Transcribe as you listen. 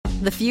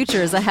The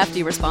future is a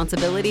hefty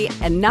responsibility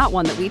and not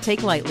one that we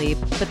take lightly.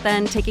 But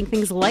then taking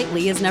things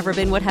lightly has never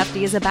been what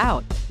Hefty is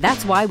about.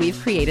 That's why we've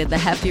created the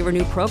Hefty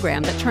Renew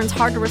program that turns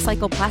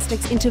hard-to-recycle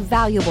plastics into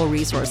valuable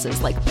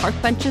resources like park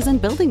benches and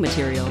building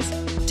materials.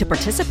 To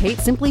participate,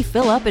 simply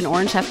fill up an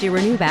orange Hefty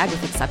Renew bag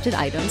with accepted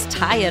items,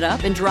 tie it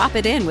up, and drop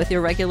it in with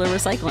your regular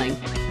recycling.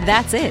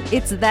 That's it.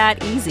 It's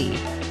that easy.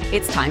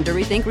 It's time to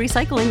rethink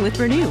recycling with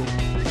Renew.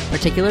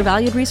 Particular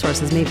valued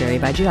resources may vary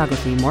by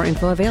geography. More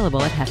info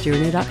available at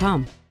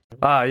heftyrenew.com.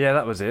 Yeah,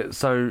 that was it.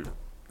 So,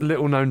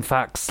 little known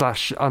facts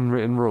 /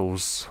 unwritten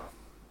rules.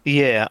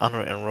 Yeah,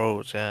 unwritten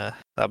rules, yeah.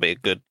 That'd be a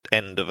good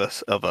end of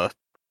a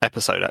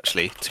episode,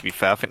 actually, to be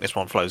fair. I think this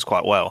one flows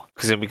quite well.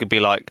 Because then we could be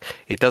like,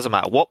 it doesn't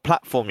matter what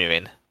platform you're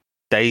in,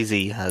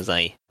 DayZ has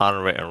a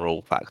unwritten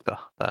rule factor,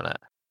 don't it?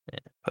 Yeah,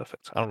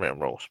 perfect. Unwritten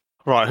rules.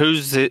 Right,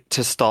 who's it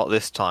to start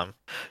this time?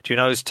 Do you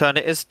know whose turn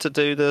it is to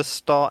do the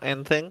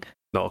starting thing?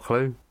 Not a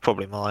clue.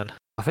 Probably mine.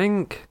 I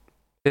think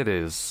it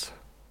is.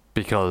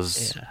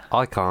 Because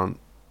I can't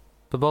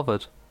be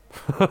bothered.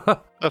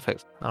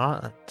 Perfect.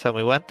 Alright then. Tell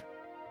me when,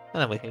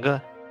 and then we can go.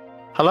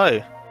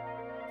 Hello.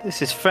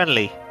 This is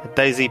Friendly, a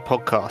DayZ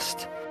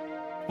podcast,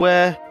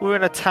 where we're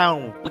in a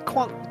town. We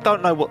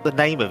don't know what the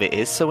name of it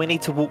is, so we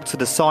need to walk to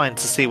the sign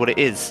to see what it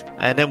is.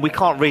 And then we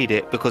can't read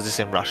it because it's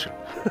in Russian.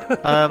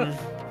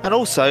 And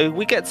also,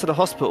 we get to the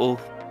hospital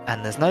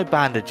and there's no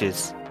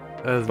bandages.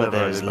 But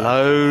there's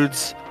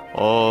loads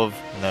of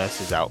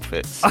nurses'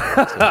 outfits.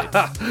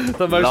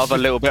 Love a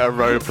little bit of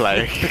role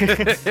play.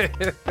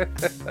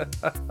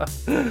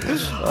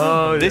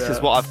 This is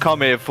what I've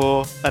come here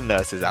for, a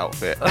nurse's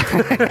outfit.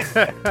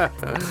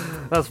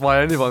 That's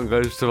why anyone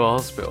goes to a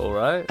hospital,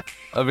 right?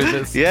 I mean,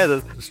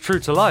 it's true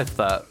to life,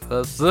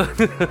 that's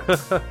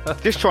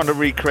just trying to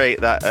recreate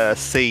that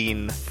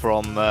scene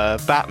from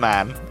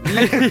Batman.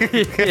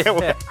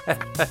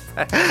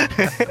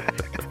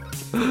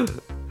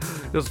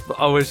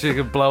 I wish you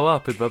could blow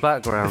up in the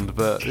background,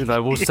 but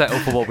we'll settle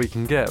for what we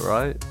can get,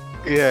 right?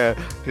 Yeah,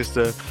 just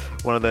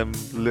one of them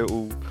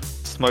little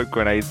smoke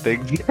grenade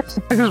things. Just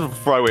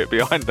throw it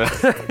behind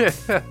us.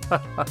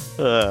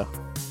 We'll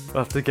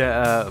have to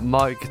get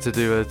Mike to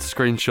do a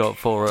screenshot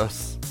for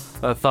us,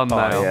 a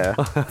thumbnail. Oh, yeah.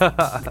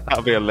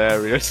 That'd be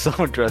hilarious.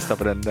 Someone dressed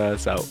up in a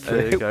nurse outfit.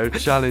 There you go.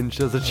 Challenge.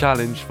 There's a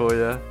challenge for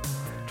you.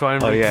 Try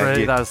and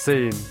recreate that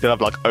scene. You'll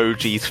have like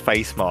OG's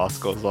face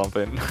mask or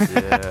something.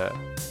 Yeah.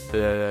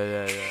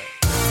 Yeah.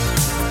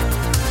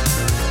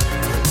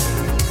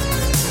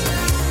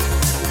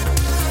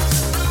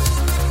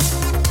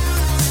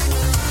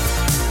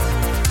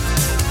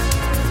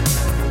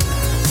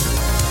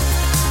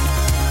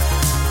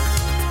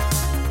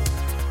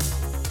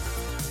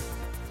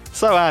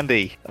 So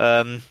Andy,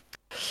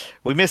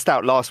 we missed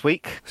out last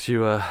week.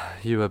 So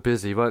you were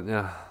busy, weren't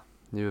you?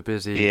 You were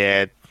busy.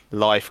 Yeah,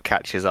 life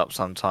catches up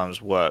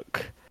sometimes.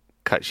 Work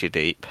cuts you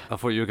deep. I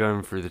thought you were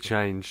going through the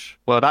change.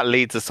 Well, that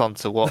leads us on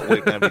to what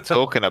we're going to be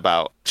talking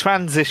about.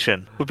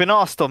 Transition. We've been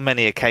asked on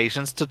many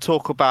occasions to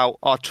talk about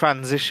our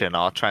transition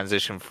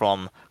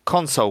from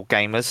console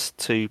gamers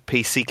to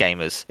PC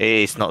gamers.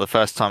 It's not the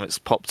first time it's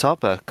popped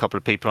up. A couple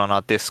of people on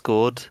our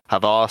Discord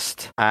have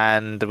asked,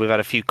 and we've had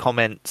a few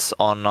comments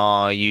on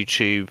our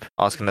YouTube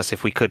asking us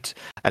if we could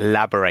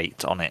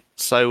elaborate on it.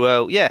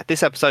 So,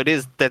 this episode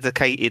is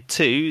dedicated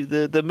to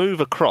the move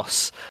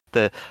across,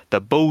 the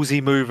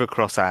ballsy move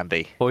across,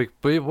 Andy. What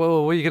are you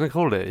going to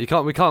call it?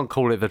 We can't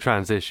call it the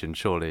transition,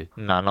 surely.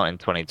 No, not in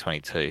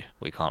 2022.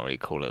 We can't really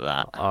call it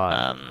that.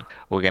 Right.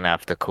 We're going to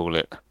have to call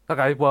it.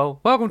 Okay,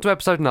 well, welcome to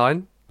episode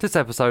 9. This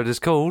episode is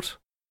called...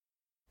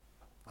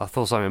 I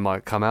thought something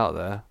might come out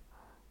there.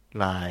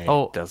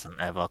 No, it doesn't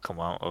ever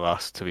come out with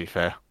us, to be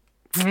fair.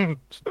 This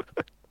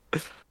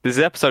is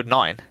episode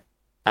 9.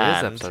 It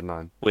is episode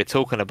 9. We're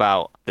talking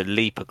about the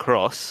leap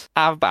across.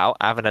 How about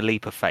having a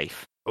leap of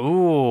faith?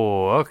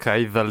 Ooh,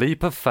 okay, the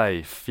leap of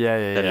faith.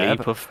 Yeah. The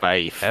leap of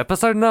faith.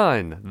 Episode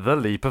 9, the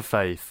leap of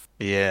faith.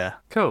 Yeah.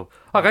 Cool.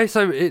 Okay,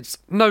 so it's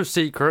no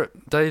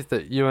secret, Dave,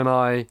 that you and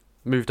I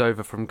moved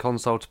over from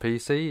console to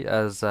PC,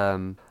 as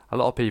a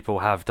lot of people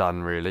have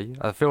done, really.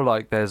 I feel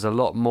like there's a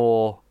lot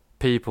more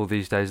people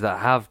these days that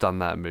have done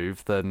that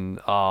move than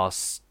are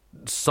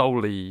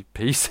solely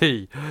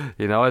PC.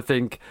 I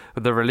think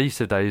the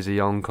release of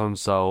DayZ on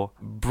console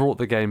brought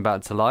the game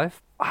back to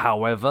life.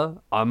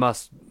 However, I'll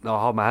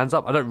hold my hands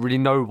up. I don't really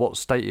know what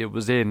state it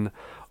was in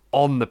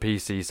on the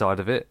PC side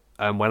of it,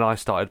 and when I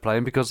started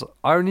playing, because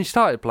I only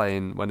started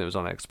playing when it was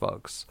on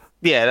Xbox.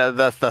 Yeah,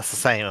 that's the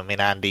same. I mean,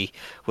 Andy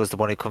was the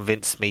one who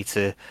convinced me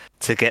to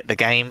get the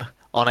game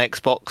on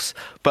Xbox,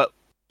 but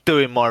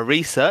doing my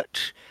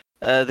research,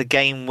 the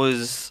game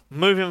was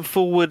moving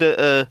forward at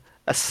a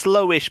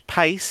slowish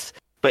pace,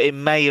 but it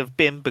may have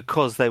been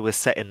because they were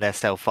setting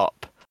themselves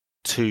up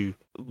to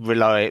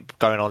rely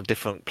going on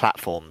different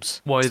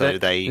platforms. Well, so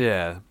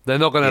they're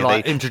not going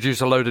to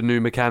introduce a load of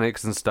new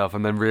mechanics and stuff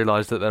and then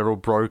realise that they're all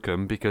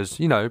broken because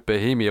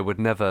Bohemia would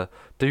never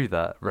do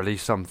that.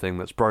 Release something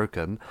that's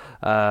broken,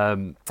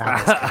 bullet,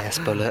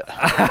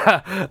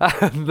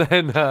 and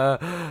then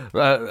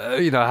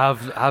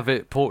have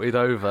it ported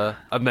over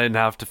and then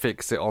have to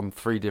fix it on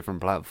 3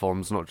 different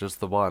platforms, not just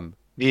the one.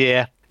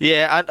 Yeah.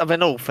 And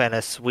in all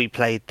fairness, we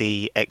played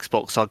the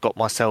Xbox. I got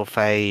myself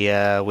I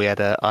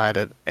had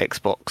an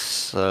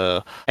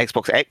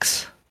Xbox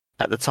X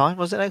at the time.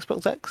 Was it an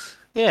Xbox X?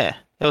 Yeah,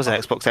 it was an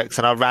Xbox X,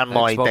 and I ran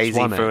my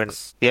DayZ through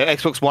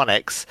Xbox One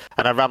X,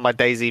 and I ran my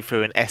DayZ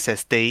through an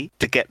SSD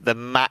to get the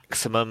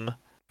maximum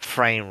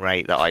frame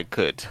rate that I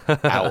could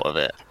out of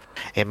it.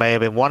 It may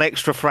have been 1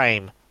 extra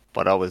frame,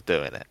 but I was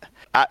doing it.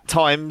 At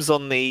times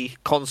on the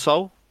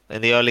console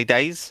in the early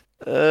days,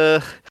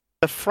 the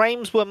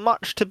frames were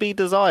much to be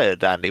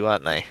desired, Andy,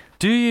 weren't they?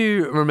 Do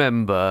you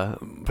remember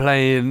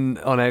playing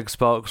on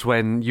Xbox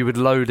when you would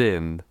load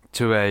in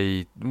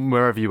to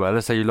wherever you were,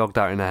 let's say you logged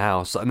out in a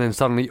house, and then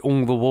suddenly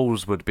all the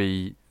walls would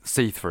be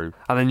see-through,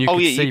 and then you could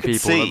see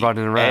people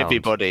running around.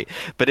 Everybody.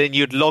 But then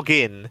you'd log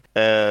in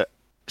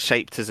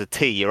shaped as a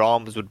T, your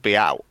arms would be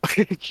out.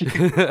 But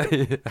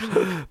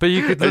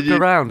you could look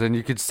around and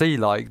you could see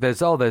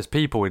there's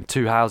people in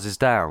 2 houses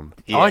down.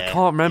 Yeah, I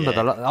can't remember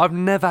that. I've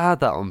never had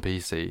that on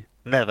PC.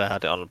 Never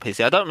had it on a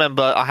PC. I don't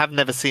remember. I have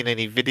never seen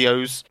any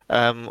videos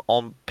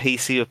on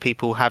PC of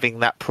people having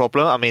that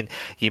problem. I mean,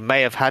 you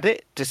may have had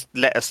it. Just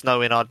let us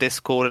know in our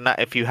Discord and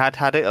that if you had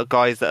it, or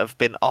guys that have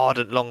been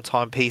ardent,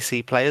 long-time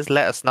PC players,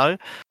 let us know.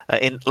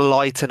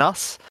 Enlighten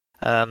us.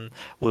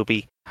 We'll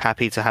be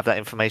happy to have that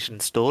information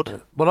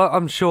stored. Well,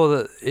 I'm sure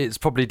that it's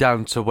probably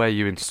down to where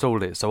you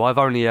install it. So I've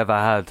only ever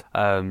had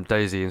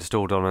DayZ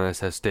installed on an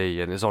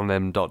SSD, and it's on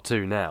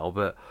M.2 now,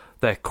 but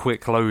they're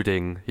quick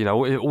loading,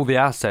 all the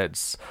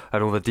assets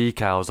and all the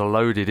decals are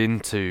loaded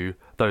into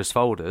those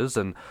folders,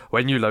 and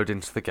when you load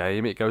into the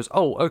game it goes,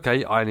 oh,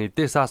 okay, I need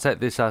this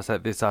asset, this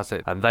asset, this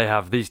asset, and they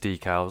have these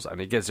decals,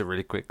 and it gets it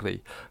really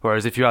quickly.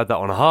 Whereas if you had that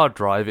on a hard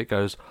drive, it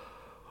goes,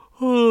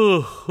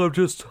 we're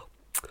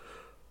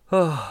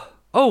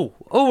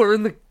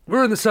in the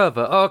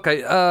server. Oh,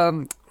 okay,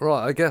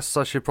 right, I guess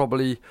I should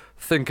probably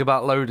think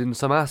about loading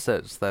some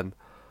assets then.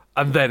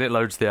 And then it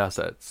loads the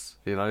assets,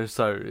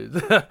 so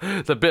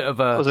it's a bit of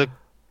a...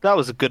 That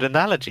was a good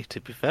analogy,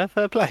 to be fair.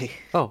 Fair play.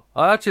 Oh,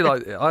 I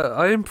actually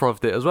I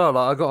improv'd it as well.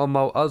 I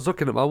was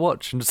looking at my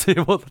watch and seeing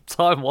what the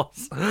time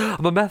was.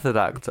 I'm a method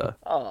actor.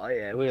 Oh,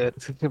 yeah, we're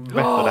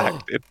method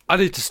acting. I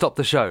need to stop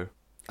the show.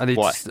 I need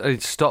to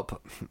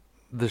stop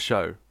the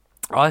show.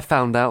 I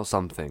found out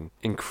something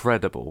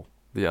incredible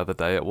the other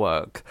day at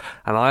work,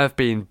 and I have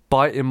been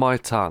biting my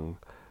tongue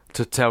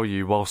to tell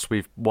you whilst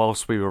we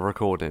were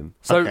recording.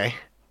 So, okay.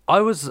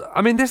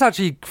 This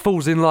actually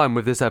falls in line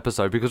with this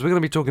episode because we're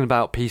going to be talking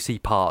about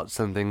PC parts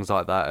and things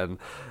like that,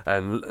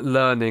 and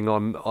learning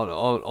on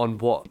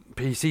what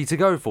PC to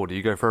go for. Do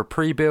you go for a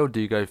pre-build?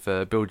 Do you go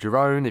for build your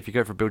own? If you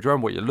go for build your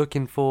own, what you're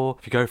looking for?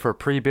 If you go for a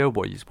pre-build,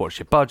 what's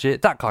your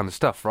budget? That kind of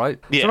stuff, right?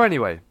 Yeah. So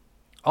anyway,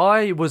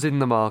 I was in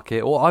the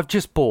market, or I've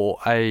just bought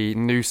a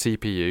new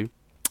CPU,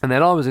 and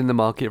then I was in the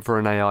market for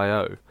an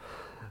AIO.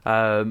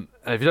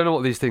 If you don't know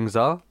what these things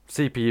are,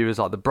 CPU is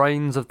like the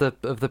brains of the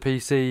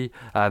PC,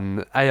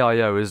 and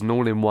AIO is an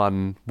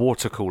all-in-one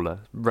water cooler,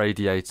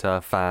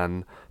 radiator,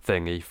 fan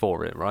thingy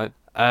for it, right?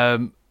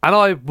 And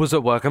I was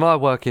at work, and I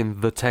work in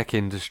the tech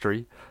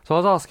industry, so I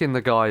was asking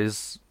the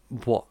guys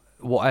what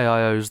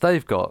AIOs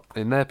they've got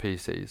in their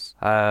PCs.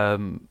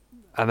 And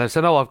they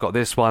said, oh, I've got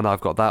this one,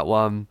 I've got that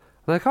one.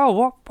 They're like,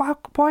 oh, why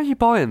are you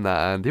buying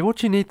that, Andy? What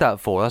do you need that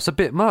for? That's a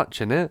bit much,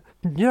 innit?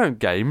 You don't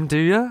game, do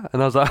you?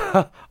 And I was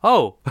like,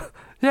 oh,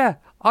 yeah,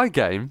 I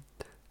game.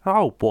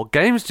 Oh, what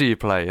games do you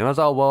play? And I was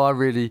like, oh, well,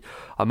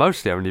 I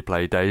mostly only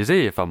play DayZ,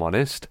 if I'm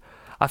honest.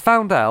 I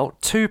found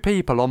out 2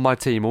 people on my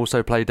team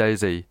also play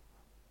DayZ.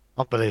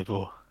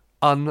 Unbelievable,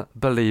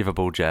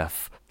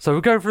 Jeff. So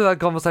we're going through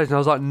that conversation. I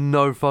was like,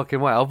 no fucking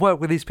way. I've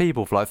worked with these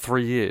people for like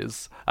 3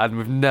 years, and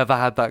we've never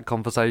had that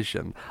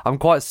conversation. I'm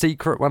quite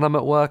secret when I'm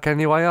at work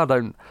anyway. I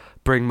don't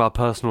bring my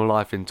personal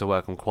life into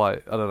work. I'm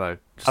quite, I don't know.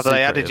 Have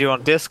they added you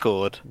on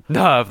Discord?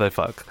 No, have they,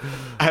 fuck?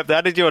 Have they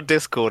added you on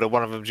Discord, and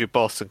one of them's your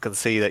boss and can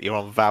see that you're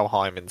on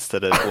Valheim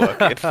instead of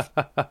working?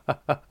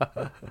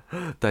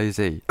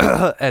 DayZ.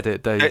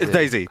 Edit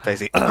DayZ.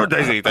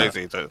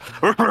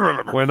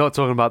 DayZ. We're not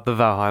talking about the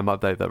Valheim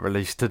update that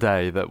released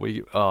today that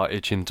we are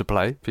itching to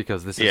play,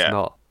 because this is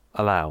not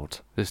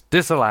allowed. It's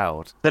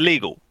disallowed.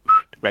 Illegal.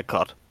 Red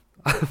card.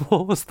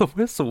 What was the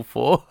whistle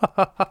for?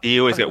 You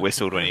always get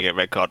whistled when you get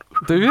red card.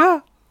 Do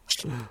you?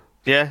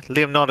 Yeah,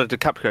 Leonardo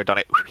DiCaprio done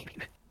it.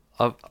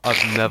 I've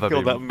never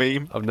been that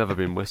meme. I've never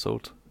been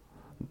whistled.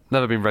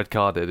 Never been red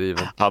carded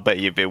even. I bet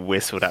you've been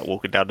whistled at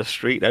walking down the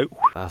street though.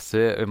 That's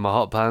it, in my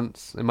hot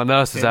pants, in my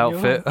nurse's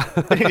outfit.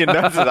 In your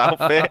nurse's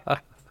outfit.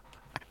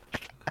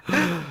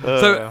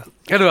 So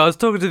anyway, I was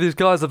talking to these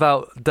guys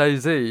about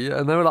DayZ,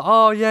 and they were like,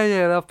 "Oh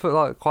yeah, I've put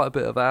like quite a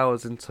bit of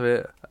hours into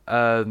it."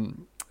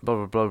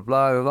 blah, blah, blah,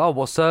 blah. Oh,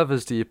 what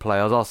servers do you play?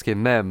 I was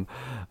asking them.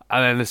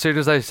 And then as soon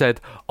as they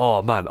said,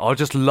 oh, man, I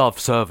just love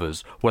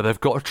servers where they've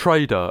got a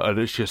trader and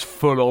it's just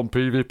full-on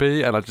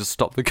PvP, and I just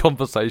stopped the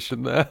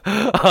conversation there.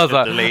 I was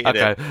like,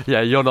 okay,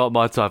 yeah, you're not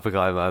my type of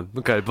guy, man.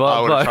 Okay, but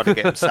I would have tried to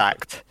get him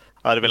sacked.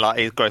 I'd have been like,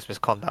 he's gross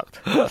misconduct.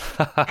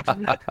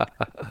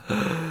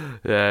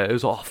 Yeah, it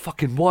was like,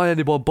 fucking why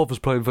anyone bothers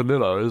playing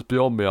vanilla is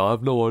beyond me. I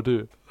have no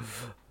idea.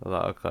 I was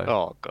like, okay.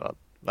 Oh, God.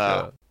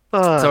 No.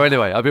 Yeah. So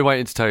anyway, I've been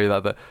waiting to tell you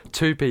that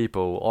 2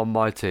 people on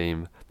my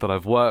team that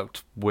I've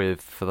worked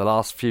with for the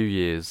last few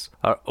years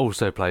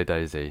also play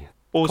DayZ.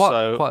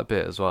 Also, quite a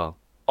bit as well.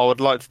 I would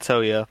like to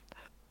tell you,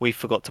 we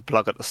forgot to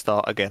plug at the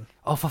start again.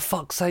 Oh, for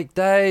fuck's sake,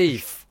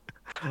 Dave!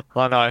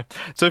 I know.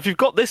 So if you've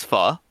got this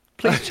far,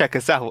 please check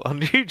us out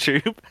on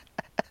YouTube,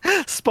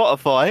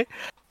 Spotify,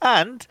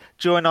 and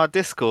join our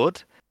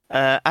Discord.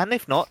 And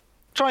if not,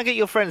 try and get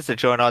your friends to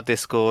join our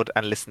Discord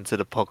and listen to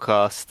the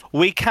podcast.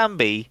 We can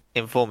be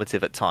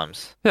informative at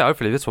times. Yeah,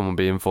 hopefully this one will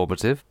be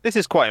informative. This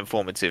is quite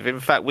informative. In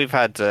fact, we've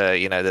had,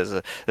 there's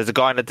a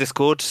guy in the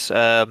Discord.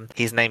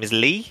 His name is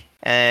Lee.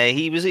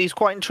 He's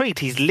quite intrigued.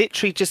 He's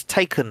literally just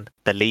taken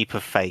the leap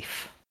of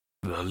faith.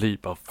 The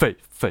leap of faith.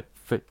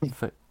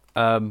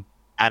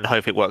 And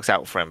hope it works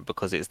out for him,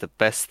 because it's the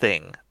best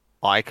thing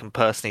I can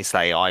personally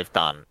say I've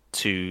done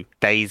to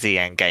DayZ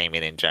and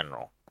gaming in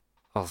general.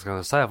 I was going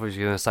to say, I thought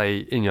you were going to say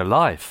in your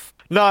life.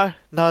 No,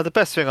 the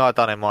best thing I've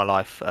done in my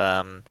life.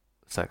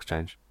 Sex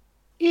change.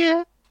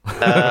 Yeah.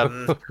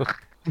 The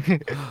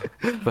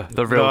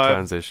real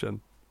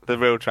transition. The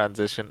real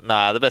transition.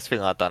 Nah, the best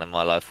thing I've done in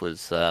my life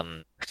was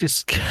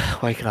just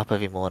waking up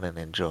every morning and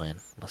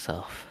enjoying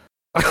myself.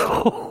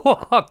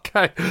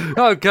 Okay,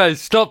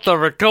 stop the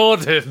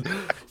recording.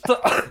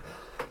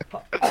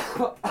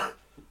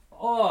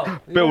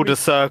 Build a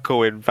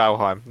circle in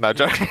Valheim. No,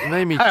 joking. It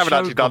made me I haven't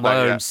actually choke done on my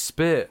that own yet.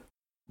 spit.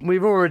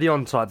 We've already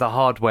on to like the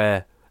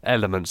hardware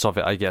elements of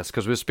it, I guess,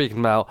 because we're speaking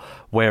about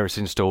where it's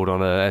installed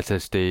on a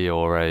SSD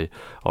or a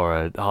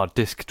hard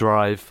disk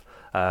drive,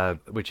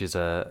 which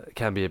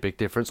can be a big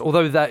difference.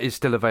 Although that is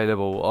still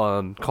available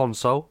on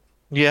console.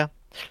 Yeah,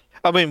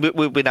 I mean,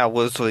 we now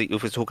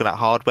if we're talking about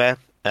hardware,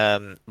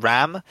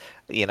 RAM.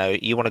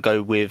 You want to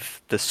go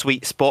with the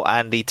sweet spot.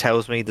 Andy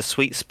tells me the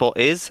sweet spot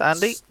is,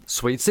 Andy?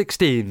 Sweet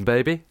 16,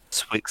 baby.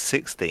 Sweet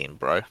 16,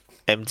 bro.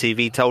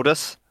 MTV told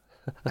us,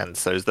 and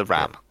so's the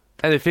RAM.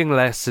 Anything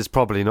less is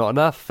probably not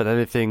enough, and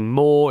anything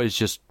more is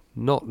just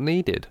not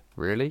needed,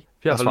 really.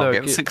 If you have That's a why I'm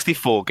look, getting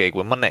 64 gig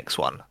with my next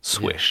one.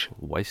 Swish. Yeah,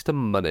 waste of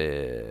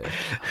money.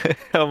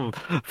 I'm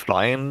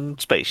flying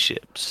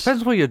spaceships.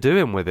 Depends what you're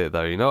doing with it,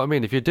 though, you know what I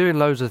mean? If you're doing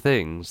loads of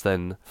things,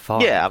 then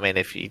fine. Yeah, I mean,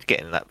 if you're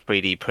getting that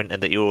 3D printer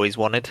that you always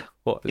wanted,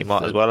 you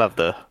might as well have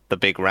the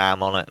big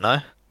RAM on it, no?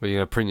 Are you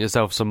going to print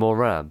yourself some more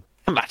RAM?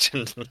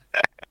 Imagine.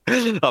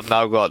 I've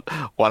now got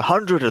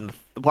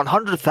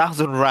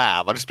 100,000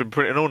 RAM. I've just been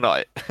printing all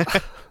night.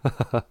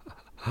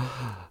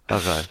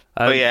 Okay.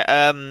 But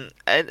yeah,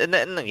 and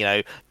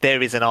then,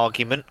 there is an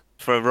argument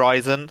for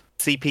Ryzen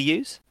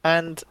CPUs,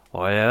 and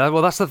oh yeah,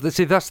 well that's the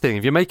thing.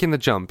 If you're making the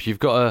jump, you've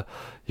got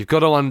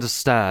to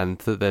understand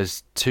that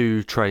there's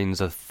 2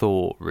 trains of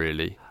thought,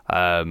 really,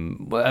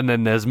 and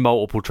then there's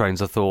multiple trains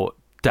of thought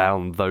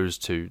down those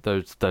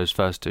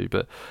first 2.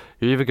 But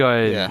you're either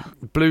going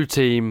blue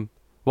team.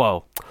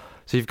 Well,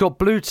 so you've got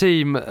blue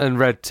team and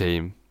red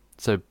team.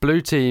 So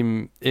blue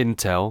team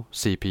Intel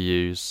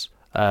CPUs.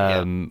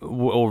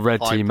 Or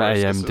red team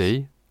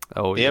AMD.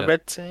 Oh yeah,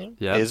 red team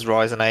is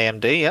Ryzen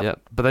AMD. Yeah,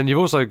 but then you've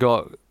also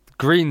got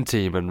green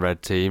team and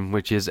red team,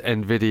 which is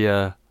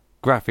Nvidia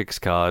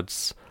graphics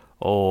cards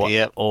or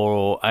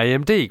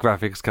AMD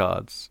graphics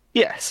cards.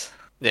 Yes,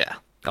 yeah.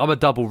 I'm a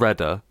double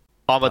redder.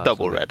 I'm a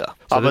double redder.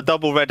 I'm a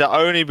double redder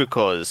only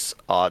because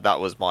that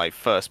was my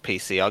first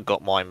PC. I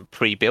got mine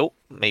pre-built.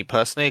 Me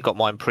personally, I got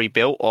mine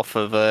pre-built off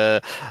of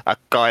a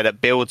guy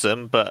that builds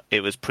them, but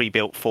it was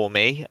pre-built for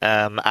me.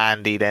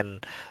 Andy then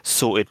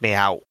sorted me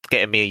out,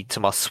 getting me to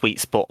my sweet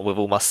spot with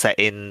all my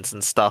settings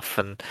and stuff,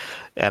 and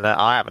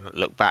I haven't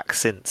looked back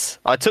since.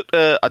 I took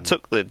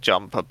the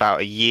jump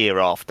about a year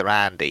after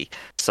Andy,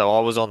 so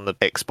I was on the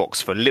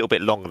Xbox for a little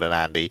bit longer than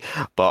Andy,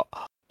 but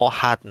I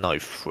had no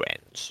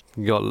friends.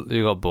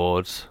 You got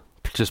bored,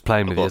 just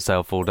playing with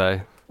yourself all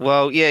day.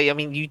 Well, yeah, I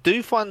mean, you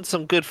do find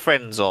some good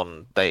friends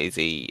on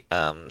DayZ,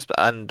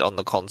 and on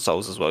the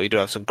consoles as well. You do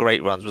have some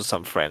great runs with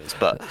some friends,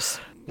 but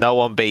no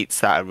one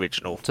beats that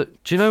original do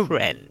you know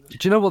friend. Do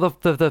you know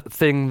what the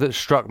thing that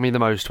struck me the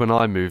most when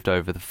I moved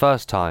over the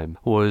first time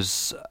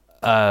was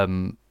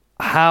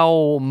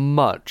how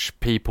much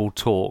people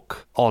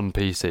talk on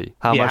PC?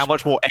 How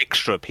much more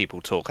extra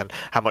people talk, and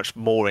how much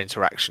more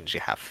interactions you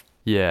have.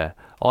 Yeah,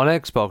 on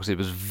Xbox it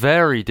was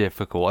very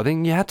difficult. I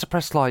think you had to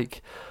press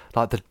like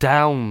the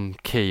down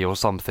key or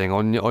something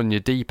on your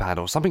D-pad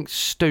or something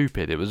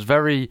stupid. It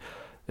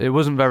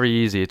wasn't very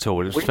easy at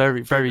all. It was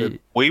very.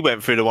 We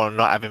went through the one of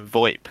not having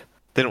VoIP.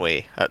 didn't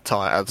we? At the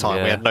time,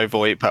 Yeah. we had no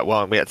VoIP at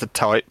one. We had to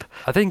type.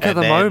 I think at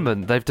the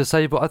moment they've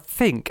disabled. I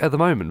think at the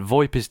moment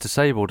VoIP is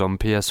disabled on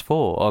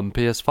PS4, on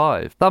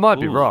PS5. That might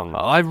be wrong.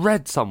 I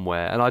read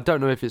somewhere, and I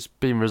don't know if it's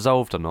been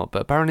resolved or not.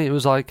 But apparently it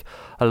was like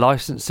a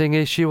licensing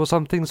issue or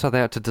something, so they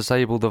had to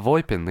disable the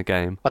VoIP in the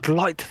game. I'd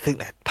like to think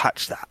they'd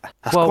patch that.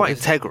 That's Well, quite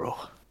integral.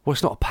 Well,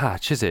 it's not a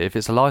patch, is it? If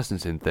it's a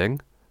licensing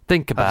thing,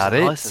 think about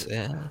it.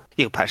 Yeah.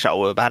 You can patch that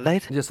all with a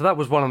Band-Aid. Yeah, so that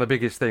was one of the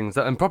biggest things,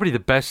 and probably the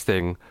best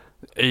thing,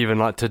 even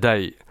like to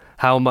date,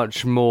 how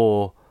much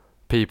more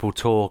people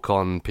talk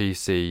on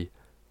PC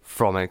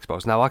from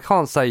Xbox. Now, I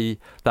can't say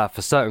that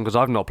for certain because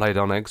I've not played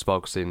on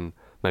Xbox in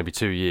maybe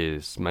 2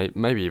 years,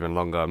 maybe even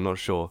longer, I'm not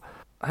sure.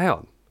 Hang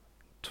on.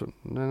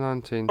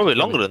 19... Probably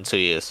longer than 2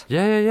 years.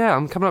 Yeah,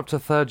 I'm coming up to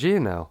third year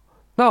now.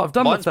 No, I've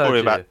done my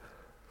third year.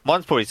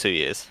 Mine's probably 2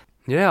 years.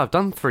 Yeah, I've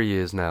done 3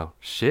 years now.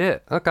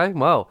 Shit. Okay,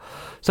 well.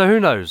 So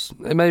who knows?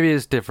 Maybe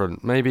it's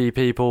different. Maybe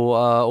people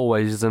are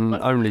always and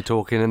only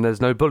talking and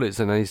there's no bullets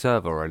in any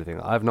server or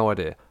anything. I have no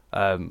idea.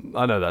 I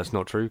know that's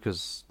not true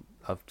because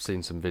I've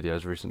seen some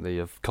videos recently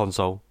of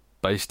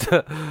console-based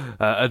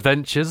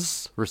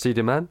adventures,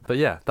 Receding Man. But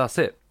yeah, that's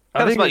it.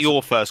 Tell us about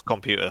your first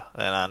computer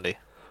then, Andy.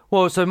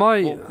 Well, so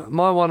my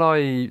one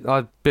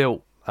I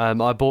built,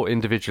 I bought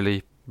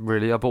individually.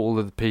 Really, I bought all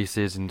of the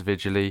pieces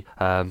individually.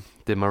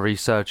 Did my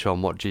research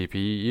on what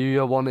GPU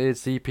I wanted,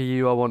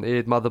 CPU I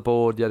wanted,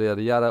 motherboard, yada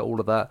yada yada, all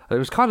of that. It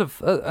was kind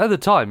of at the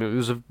time it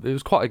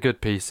was quite a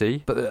good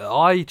PC, but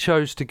I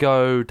chose to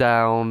go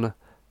down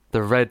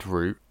the red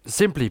route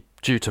simply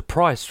due to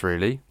price,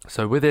 really.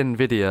 So with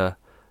Nvidia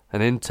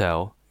and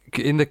Intel,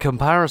 in the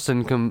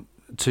comparison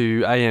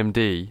to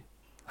AMD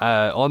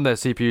on their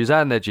CPUs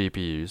and their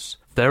GPUs,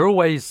 they're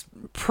always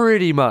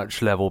pretty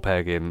much level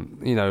pegging.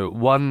 You know,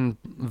 one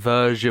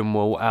version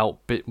will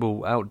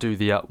outdo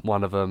the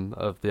one of them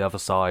of the other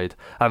side,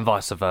 and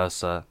vice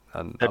versa.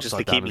 And just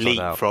to keep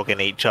leapfrogging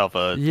each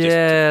other.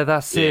 Yeah,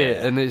 that's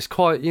it. And it's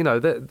quite, you know,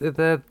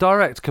 they're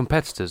direct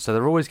competitors, so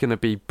they're always going to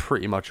be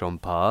pretty much on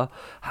par.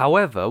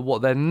 However,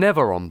 what they're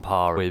never on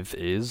par with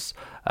is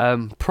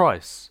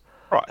price.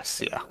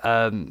 Price, yeah.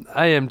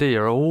 AMD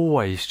are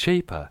always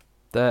cheaper.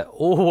 They're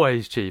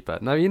always cheaper.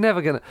 No, you're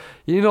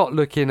not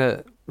looking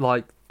at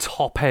like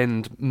top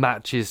end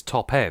matches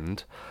top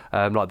end,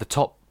 like the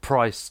top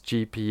price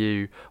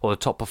GPU or the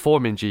top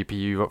performing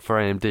GPU for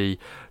AMD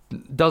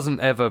doesn't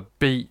ever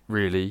beat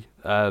really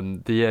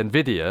the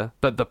Nvidia,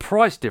 but the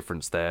price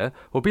difference there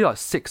will be like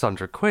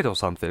 600 quid or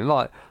something.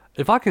 Like,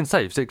 if I can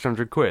save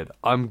 600 quid,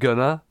 I'm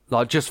gonna,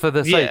 like, just for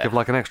the sake of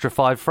like an extra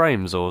 5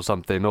 frames or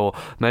something, or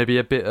maybe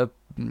a bit of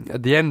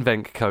the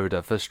NVENC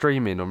coder for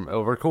streaming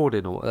or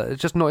recording, or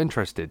just not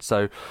interested.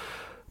 So,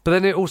 but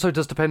then it also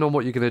does depend on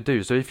what you're going to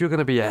do. So if you're going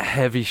to be a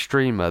heavy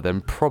streamer, then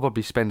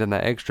probably spending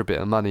that extra bit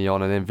of money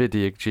on an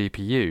Nvidia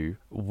GPU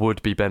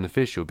would be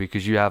beneficial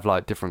because you have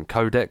like different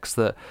codecs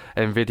that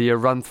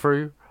Nvidia run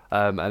through.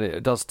 And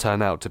it does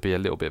turn out to be a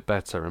little bit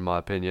better, in my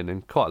opinion,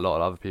 and quite a lot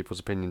of other people's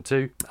opinion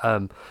too.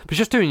 But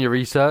just doing your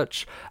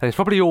research, and it's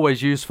probably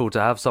always useful to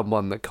have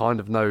someone that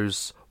kind of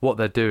knows what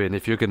they're doing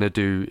if you're going to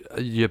do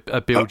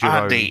build your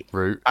own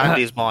route.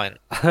 Andy's mine.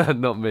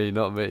 Not me.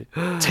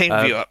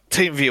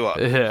 Team viewer.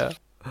 Yeah.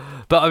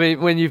 But I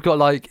mean, when you've got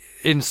like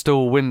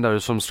install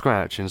Windows from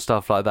scratch and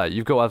stuff like that,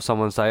 you've got to have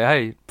someone say,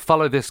 hey,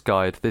 follow this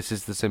guide, this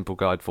is the simple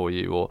guide for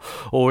you,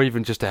 or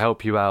even just to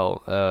help you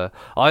out.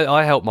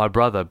 I helped my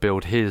brother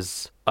build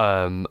his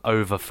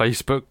over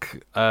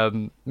Facebook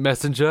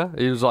Messenger.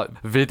 He was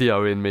like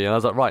videoing me, and I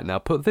was like, right, now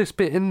put this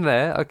bit in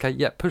there, okay,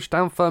 yeah, push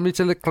down firmly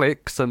till it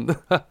clicks, and you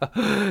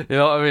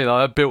know what I mean.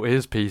 I built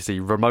his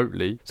PC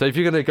remotely. So if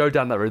you're going to go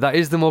down that route, that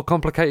is the more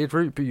complicated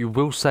route, but you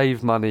will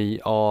save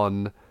money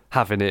on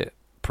having it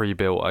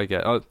pre-built, I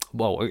guess.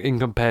 Well, in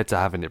compared to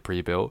having it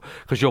pre-built,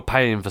 because you're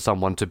paying for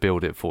someone to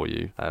build it for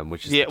you,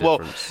 which is the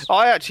difference. Well,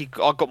 I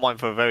got mine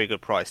for a very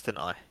good price, didn't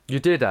I? You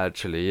did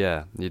actually,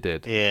 yeah, you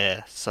did.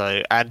 Yeah.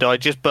 So, and I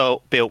just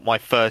built my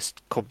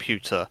first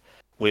computer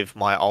with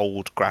my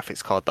old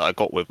graphics card that I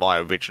got with my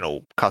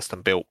original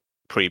custom-built,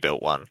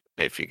 pre-built one.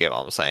 If you get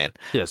what I'm saying.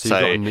 Yeah. So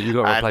you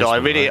got a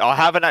replacement, and right? I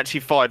haven't actually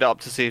fired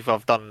up to see if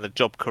I've done the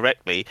job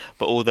correctly,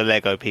 but all the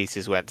Lego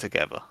pieces went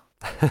together.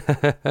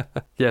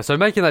 Yeah, so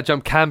making that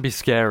jump can be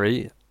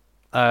scary,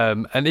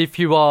 and if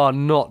you are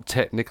not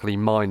technically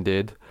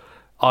minded,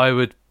 I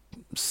would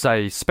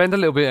say spend a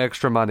little bit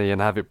extra money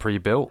and have it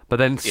pre-built, but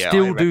then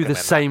still do the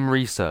same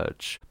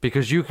research,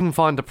 because you can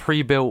find a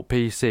pre-built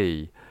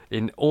PC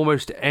in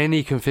almost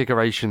any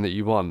configuration that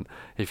you want.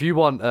 If you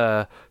want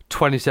a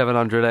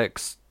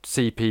 2700X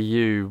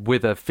CPU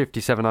with a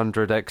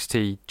 5700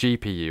 XT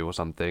GPU or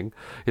something,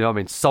 you know what I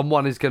mean,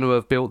 someone is going to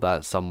have built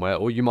that somewhere,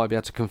 or you might be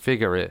able to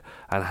configure it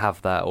and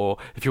have that. Or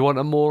if you want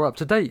a more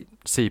up-to-date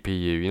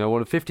CPU, you know,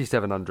 want a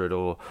 5700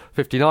 or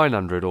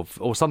 5900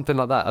 or something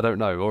like that, I don't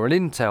know, or an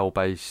Intel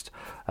based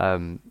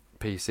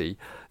PC.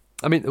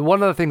 I mean,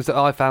 one of the things that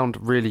I found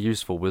really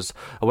useful was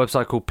a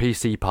website called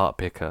PC Part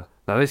Picker.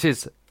 Now, this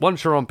is,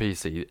 once you're on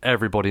PC,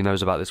 everybody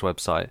knows about this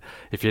website.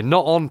 If you're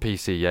not on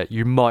PC yet,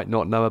 you might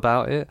not know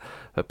about it.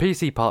 But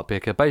PC Part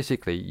Picker,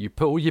 basically, you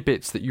put all your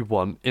bits that you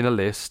want in a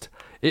list.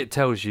 It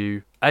tells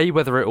you, A,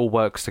 whether it all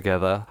works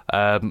together,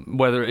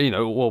 whether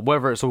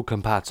it's all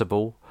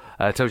compatible.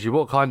 It tells you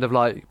what kind of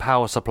like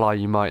power supply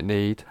you might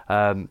need,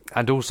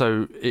 and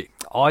also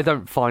I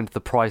don't find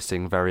the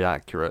pricing very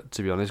accurate,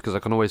 to be honest, because I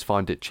can always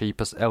find it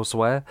cheaper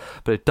elsewhere.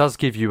 But it does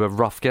give you a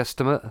rough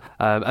guesstimate,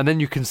 and then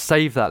you can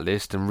save that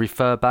list and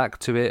refer back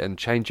to it and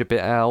change a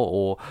bit out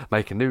or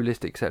make a new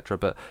list, etc.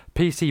 But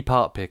PC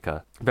Part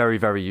Picker, very,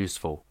 very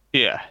useful.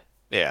 Yeah.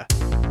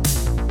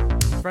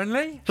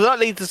 Friendly. So that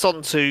leads us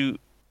on to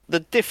the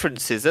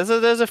differences.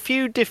 There's a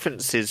few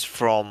differences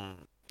from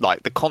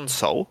like the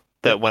console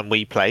that when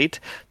we played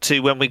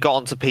to when we got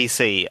onto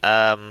PC.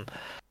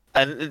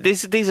 And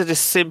these are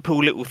just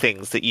simple little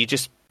things that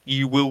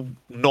you will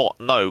not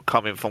know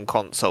coming from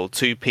console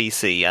to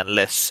PC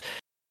unless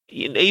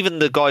even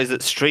the guys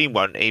that stream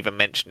won't even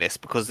mention this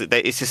because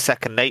it's just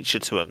second nature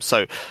to them.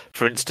 So,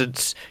 for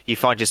instance, you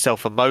find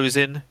yourself a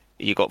Mosin,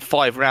 you got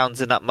 5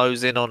 rounds in that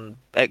Mosin on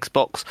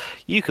Xbox,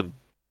 you can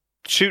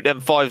shoot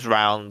them 5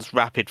 rounds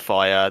rapid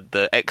fire.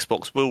 The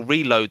Xbox will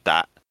reload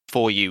that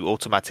for you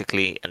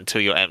automatically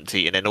until you're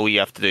empty, and then all you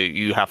have to do,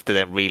 you have to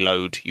then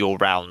reload your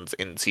rounds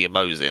into your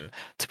Mosin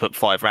to put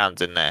 5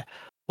 rounds in there.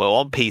 Well,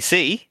 on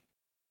PC,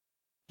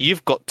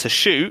 you've got to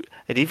shoot,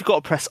 and you've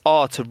got to press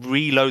R to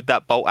reload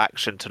that bolt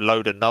action to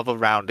load another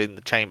round in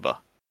the chamber.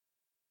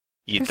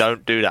 You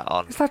don't do that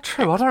on. Is that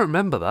true? I don't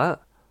remember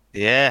that.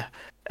 Yeah.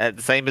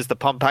 The same as the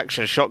pump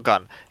action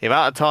shotgun. The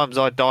amount of times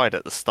I died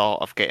at the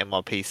start of getting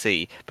my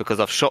PC because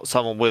I've shot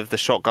someone with the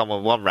shotgun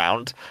with 1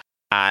 round,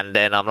 and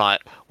then I'm like,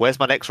 where's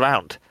my next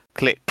round?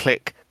 Click,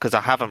 click, because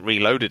I haven't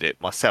reloaded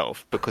it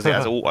myself because it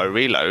has auto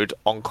reload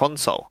on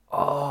console.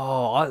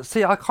 Oh, I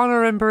kind of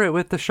remember it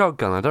with the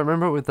shotgun. I don't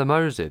remember it with the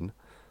Mosin.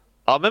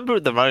 I remember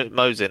with the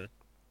Mosin.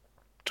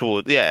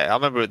 I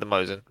remember with the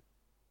Mosin.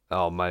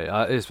 Oh, mate,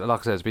 it's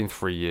like I said, it's been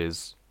 3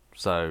 years.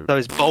 So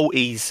it's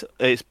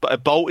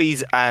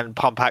bolties and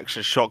pump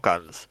action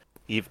shotguns.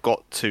 You've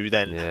got to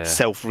then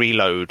self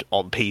reload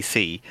on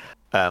PC.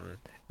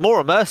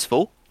 More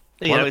immersive.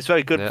 It's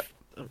very good.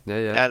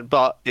 Yeah.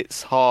 But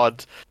it's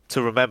hard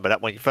to remember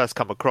that when you first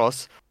come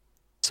across.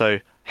 So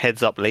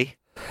heads up, Lee.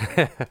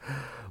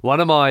 One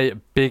of my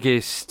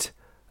biggest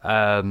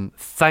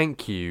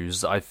thank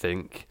yous, I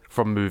think,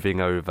 from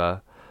moving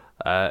over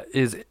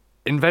is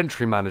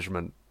inventory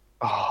management.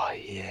 Oh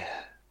yeah.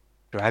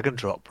 Drag and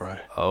drop, bro.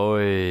 Oh,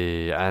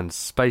 and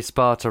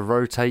spacebar to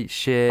rotate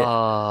shit.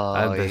 Oh,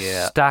 and the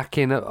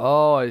stacking.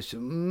 It's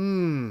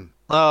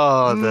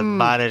the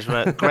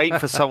management. Great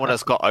for someone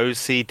that's got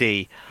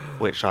OCD,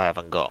 which I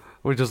haven't got.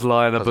 We just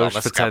lie in a bush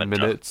for 10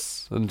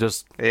 minutes and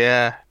just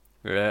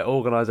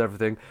organise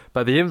everything.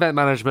 But the invent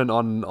management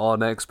on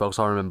Xbox,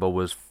 I remember,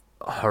 was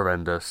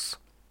horrendous.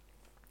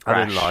 Trash.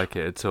 I didn't like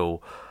it at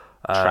all.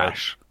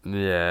 Trash.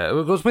 Yeah, it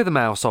was with a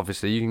mouse.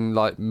 Obviously, you can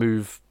like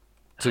move.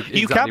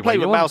 You can play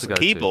with mouse and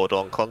keyboard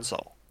on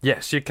console.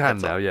 Yes, you can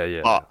now.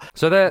 Yeah. But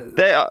so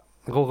they are.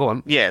 Go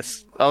on.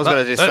 Yes, I was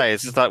going to just say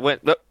it's just like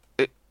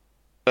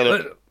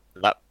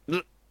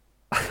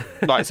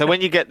right. So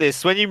when you get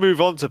this, when you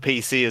move on to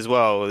PC as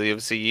well,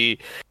 obviously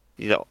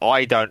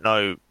I don't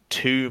know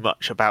too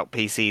much about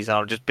PCs, and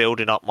I'm just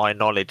building up my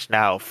knowledge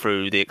now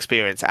through the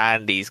experience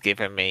Andy's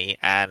given me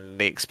and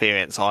the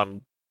experience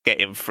I'm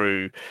getting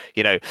through.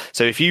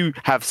 So if you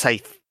have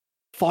say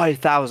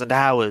 5,000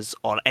 hours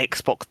on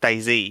Xbox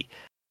DayZ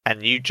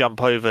and you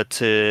jump over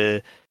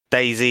to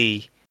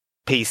DayZ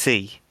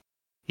PC,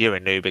 you're a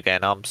noob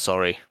again. I'm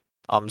sorry.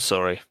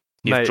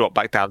 You've dropped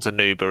back down to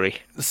noobery.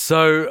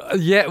 So,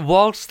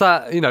 whilst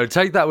that,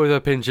 take that with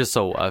a pinch of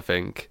salt, I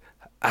think.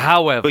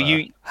 However... But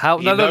you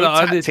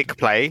know tactic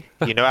play.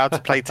 You know how to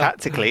play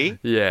tactically.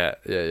 Yeah.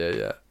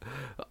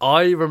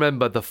 I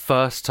remember the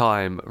first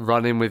time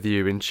running with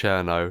you in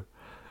Cherno,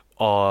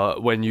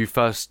 when you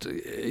first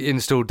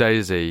installed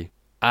DayZ,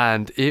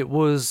 and it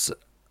was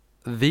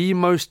the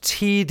most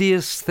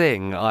tedious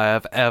thing I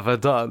have ever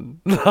done.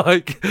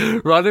 Like,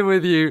 running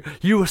with you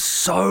were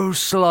so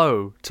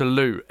slow to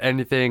loot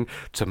anything,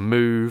 to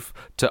move,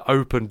 to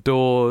open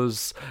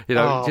doors,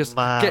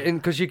 getting,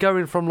 because you're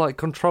going from like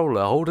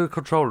hold a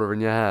controller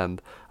in your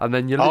hand, and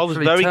then you're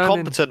literally very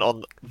competent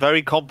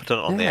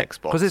on the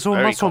Xbox. Because it's all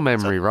muscle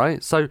memory,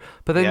 right? So,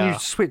 but then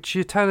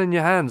you're turning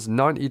your hands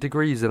 90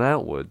 degrees and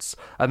outwards,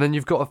 and then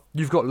you've got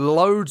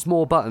loads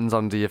more buttons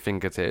under your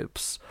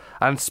fingertips.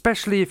 And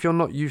especially if you're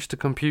not used to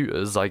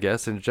computers, I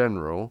guess, in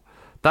general,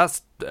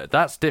 that's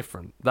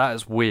different. That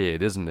is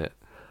weird, isn't it?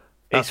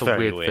 That's a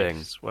weird thing.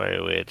 It's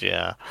very weird,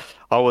 yeah.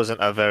 I wasn't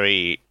a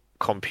very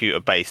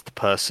computer-based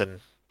person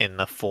in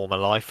the former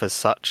life as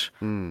such.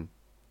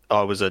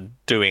 I was a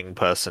doing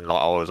person.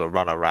 Like, I was a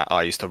runner.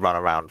 I used to run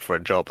around for a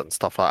job and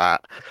stuff like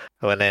that.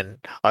 And then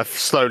I've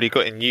slowly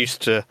gotten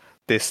used to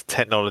this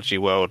technology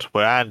world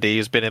where Andy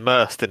has been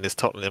immersed in this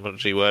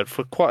technology world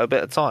for quite a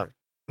bit of time.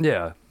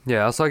 Yeah,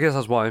 so I guess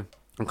that's why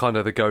I'm kind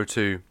of the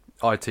go-to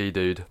IT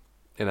dude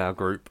in our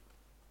group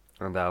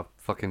and our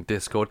fucking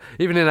Discord.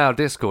 Even in our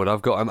Discord,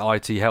 I've got an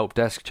IT help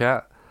desk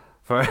chat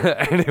for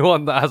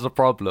anyone that has a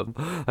problem.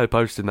 They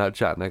post in that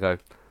chat and they go,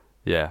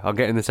 "Yeah, I'm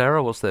getting this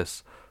error. What's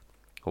this?"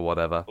 Or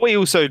whatever. We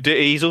also do.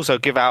 He's also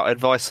give out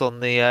advice on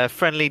the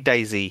Friendly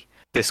Daisy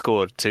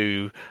Discord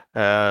to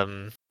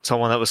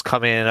someone that was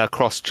coming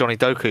across Johnny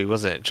Doku,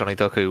 wasn't it? Johnny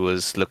Doku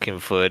was looking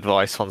for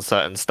advice on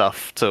certain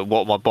stuff to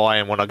what am I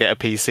buying when I get a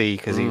PC,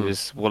 because he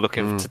was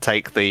looking to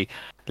take the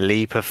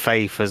leap of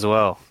faith as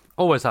well.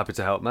 Always happy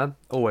to help, man.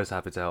 Always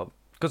happy to help.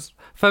 Because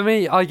for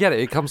me, I get it.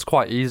 It comes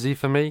quite easy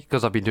for me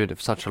because I've been doing it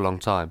for such a long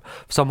time.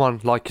 For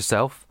someone like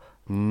yourself,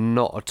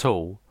 not at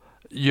all.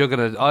 You're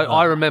gonna.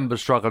 I remember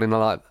struggling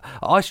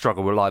I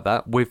struggle with like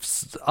that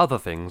with other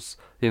things.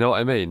 You know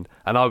what I mean?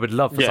 And I would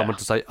love for someone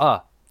to say,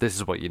 this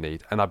is what you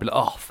need, and I'd be like,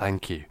 oh,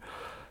 thank you.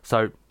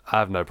 So I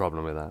have no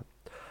problem with that.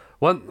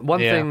 One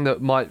thing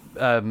that might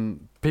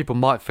people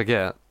might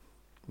forget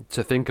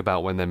to think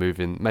about when they're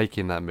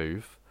making that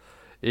move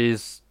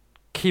is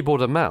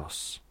keyboard and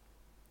mouse.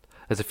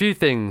 There's a few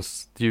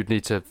things you'd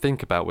need to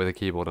think about with a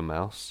keyboard and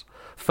mouse.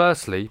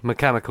 Firstly,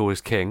 mechanical is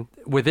king.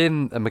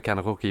 Within a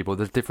mechanical keyboard,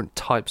 there's different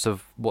types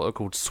of what are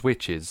called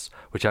switches,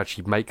 which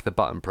actually make the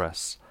button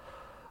press.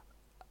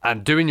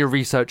 And doing your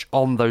research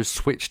on those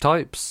switch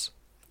types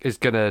is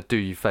going to do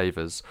you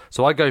favours.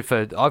 So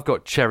I've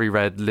got cherry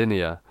red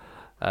linear.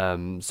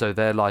 So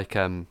they're like,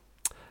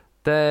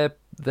 they're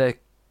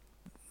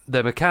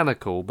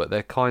mechanical, but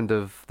they've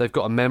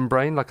got a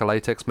membrane, like a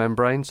latex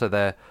membrane, so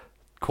they're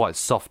quite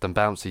soft and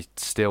bouncy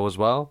still as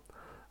well.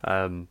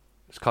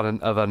 It's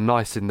kind of a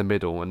nice in the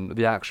middle, and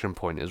the action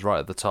point is right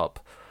at the top.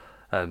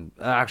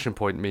 Action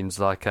point means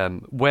like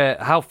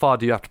how far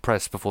do you have to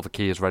press before the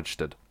key is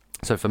registered?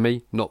 So for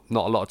me, not a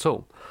lot at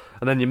all.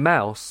 And then your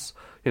mouse,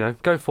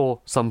 go for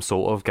some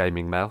sort of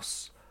gaming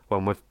mouse,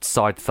 one with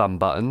side thumb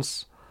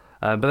buttons.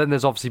 But then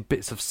there's obviously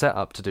bits of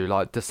setup to do,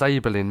 like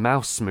disabling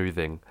mouse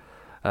smoothing,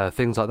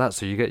 things like that,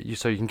 so you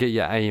can get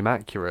your aim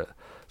accurate.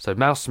 So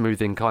mouse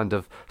smoothing kind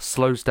of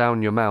slows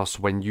down your mouse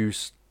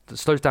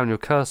slows down your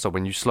cursor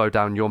when you slow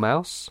down your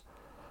mouse.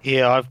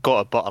 Yeah, I've got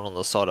a button on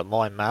the side of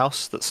my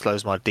mouse that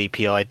slows my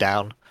DPI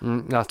down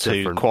to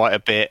different. Quite a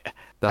bit,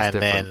 That's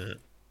and different. then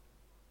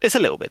it's a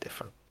little bit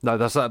different. No,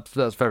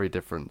 that's very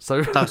different.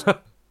 So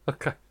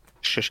okay,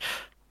 shush.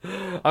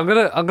 I'm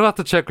gonna have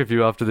to check with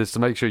you after this to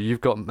make sure you've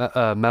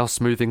got mouse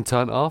smoothing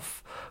turned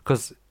off.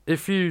 Because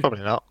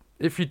Probably not.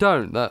 If you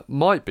don't, that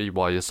might be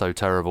why you're so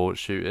terrible at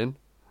shooting.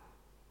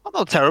 I'm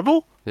not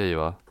terrible. Yeah, you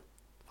are.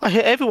 I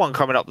hit everyone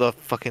coming up the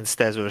fucking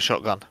stairs with a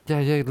shotgun.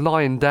 Yeah,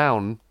 lying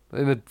down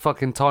in a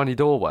fucking tiny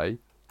doorway.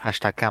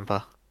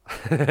 #camper.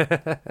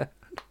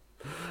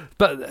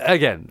 But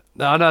again,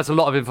 I know it's a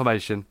lot of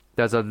information.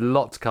 There's a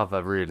lot to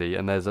cover, really,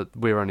 and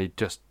we're only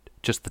just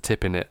the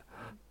tip in it.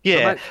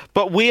 Yeah,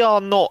 but we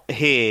are not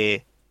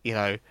here,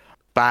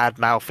 bad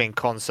mouthing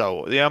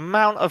console. The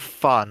amount of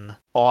fun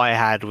I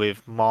had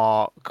with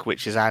Mark,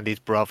 which is Andy's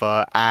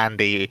brother,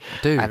 Andy,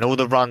 Dude. and all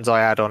the runs I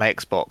had on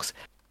Xbox.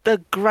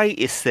 The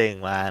greatest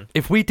thing, man.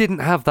 If we didn't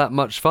have that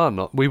much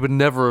fun, we would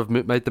never have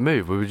made the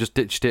move. We would just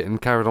ditched it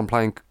and carried on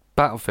playing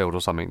Battlefield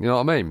or something. You know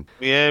what I mean?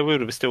 Yeah, we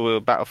would have still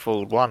with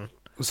Battlefield 1.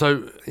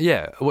 So,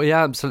 yeah, we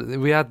had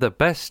the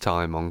best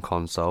time on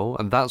console,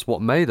 and that's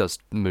what made us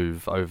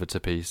move over to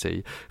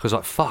PC. Because,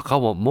 fuck, I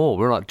want more.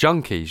 We're like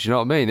junkies, you know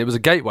what I mean? It was a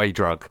gateway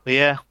drug.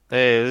 Yeah,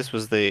 this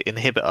was the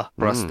inhibitor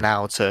for us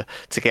now to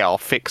get our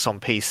fix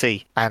on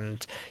PC.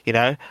 And,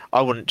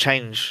 I wouldn't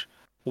change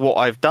what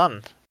I've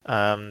done.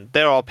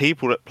 There are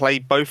people that play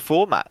both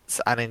formats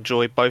and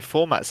enjoy both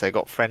formats. They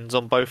got friends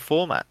on both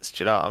formats.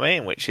 Do you know what I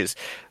mean? Which is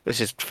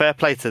fair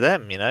play to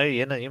them.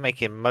 You're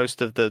making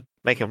most of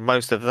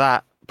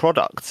that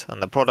product,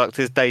 and the product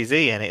is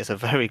DayZ, and it's a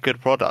very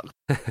good product.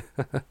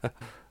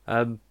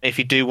 If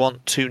you do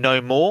want to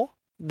know more,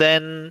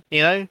 then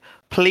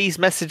please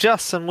message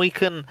us, and we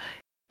can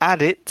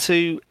add it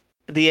to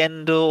the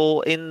end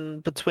or in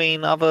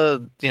between other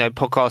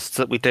podcasts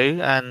that we do.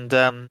 And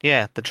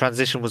the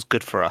transition was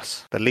good for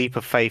us. The leap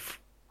of faith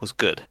was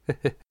good.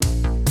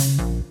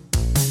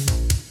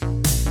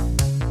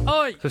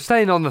 So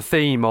staying on the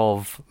theme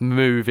of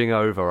moving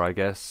over, I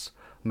guess,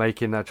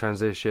 making that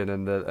transition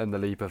and the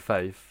leap of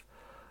faith,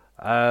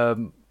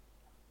 and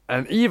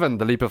even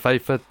the leap of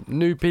faith for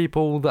new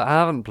people that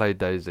haven't played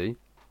DayZ,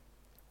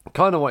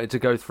 kind of wanted to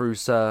go through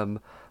some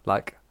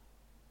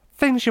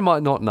things you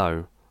might not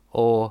know,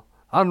 or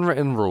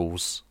unwritten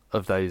rules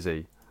of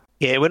DayZ.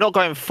 Yeah, we're not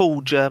going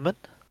full German.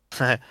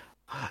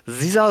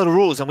 These are the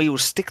rules, and we will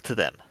stick to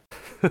them.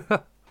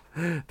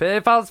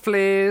 Papers,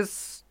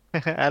 please.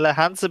 Alle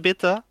Hanse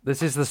bitte.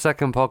 This is the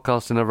second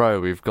podcast in a row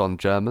we've gone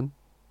German.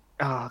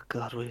 Oh,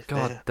 God.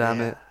 God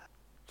damn it.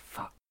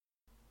 Fuck.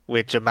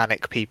 We're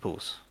Germanic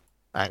peoples.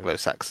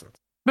 Anglo-Saxons.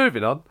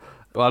 Moving on.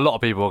 Well, a lot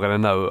of people are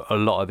going to know a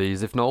lot of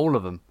these, if not all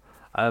of them.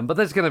 But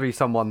there's going to be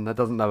someone that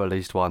doesn't know at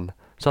least one.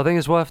 So I think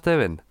it's worth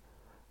doing.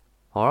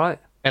 All right?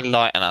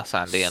 Enlighten us,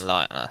 Andy.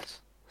 Enlighten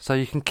us. So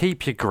you can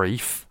keep your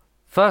grief.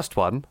 First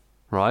one,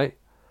 right?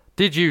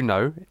 Did you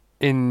know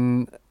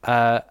in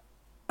a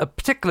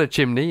particular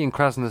chimney in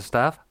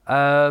Krasnostav,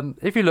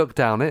 If you look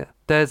down it,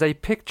 there's a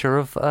picture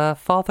of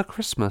Father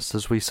Christmas,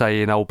 as we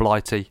say in Old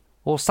Blighty,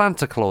 or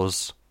Santa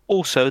Claus.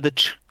 Also, the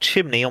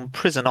chimney on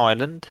Prison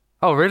Island.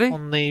 Oh, really?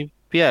 On the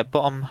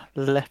bottom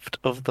left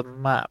of the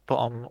map,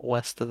 bottom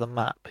west of the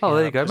map. Oh,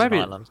 there you go. Prison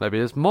Island. Maybe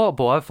it's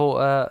Mortable. I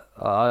thought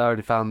I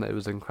only found that it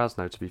was in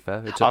Krasno. To be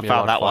fair, it took I me a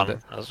found while that to find one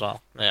it. as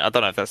well. Yeah, I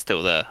don't know if that's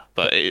still there,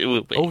 but it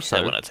will be. Also,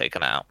 they wouldn't have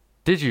taken it out.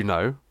 Did you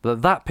know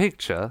that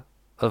picture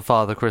of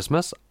Father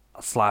Christmas /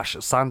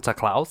 Santa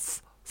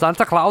Claus?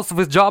 Santa Claus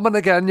with German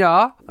again,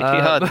 yeah.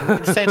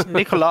 Saint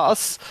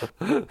Nicholas,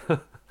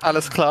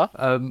 alles klar.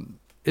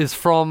 Is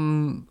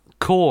from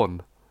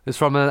Korn. It's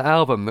from an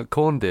album that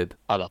Korn did.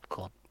 I love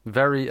Korn.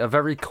 A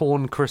very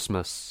Korn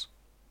Christmas.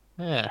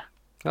 Yeah.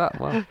 Ah,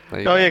 well,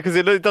 there you Oh go. yeah, because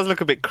it does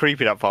look a bit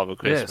creepy, that Father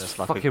Christmas. Yeah, it's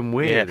like fucking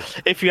weird.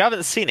 Yeah. If you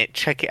haven't seen it,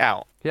 check it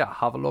out. Yeah,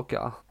 have a look,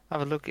 yeah.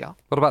 Have a look, yeah.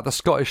 What about the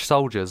Scottish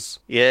soldiers?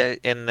 Yeah,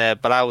 in their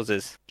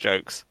blouses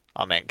jokes,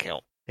 I meant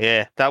kill.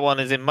 Yeah, that one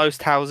is in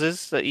most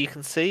houses that you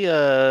can see.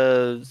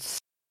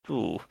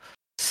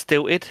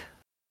 Stilted.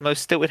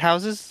 Most stilted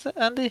houses,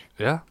 Andy.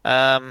 Yeah.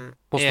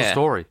 What's yeah. the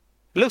story?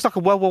 It looks like a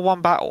World War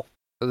One battle.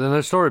 Is there no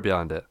story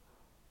behind it?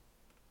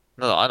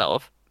 Not that I know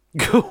of.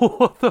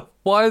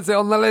 Why is it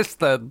on the list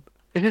then?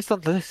 It is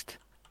on the list.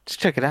 Just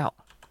check it out.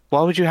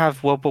 Why would you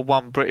have World War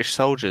One British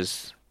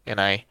soldiers in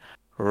a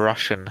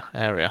Russian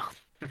area?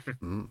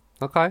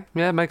 Okay,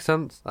 yeah, makes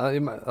sense.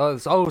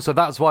 So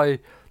that's why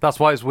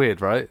it's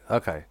weird, right?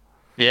 Okay.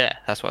 Yeah,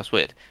 that's why it's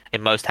weird.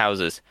 In most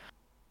houses,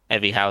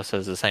 every house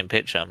has the same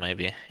picture.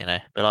 Maybe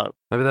but like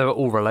Maybe they were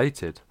all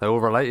related. They were all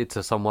related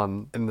to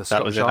someone in the that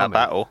Scottish was in Army. that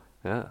battle.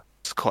 Yeah.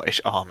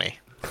 Scottish Army,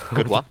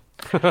 good one.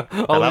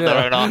 Oh, Have yeah.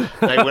 their own.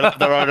 They will have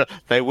their own.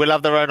 They will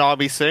have their own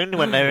army soon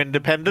when they're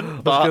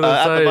independent. But gonna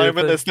at the say,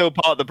 moment, they're still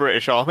part of the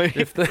British Army.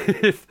 If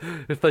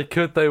they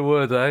could, they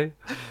would, eh?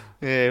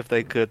 Yeah, if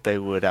they could, they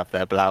would have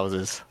their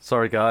blouses.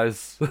 Sorry,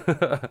 guys.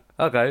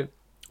 Okay.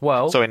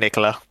 Well, Sorry,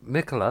 Nicola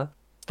Nicola.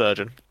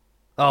 Sturgeon,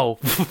 Oh,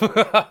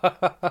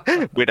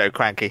 Widow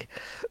Cranky.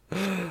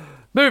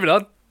 moving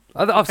on.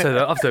 I've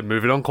said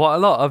moving on quite a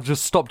lot. I've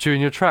just stopped you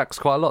in your tracks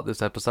quite a lot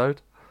this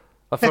episode.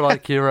 I feel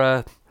like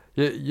you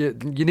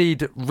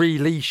need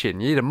releashing.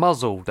 You need a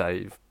muzzle,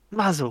 Dave.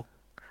 Muzzle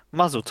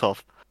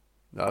tough.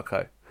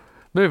 Okay.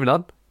 Moving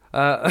on.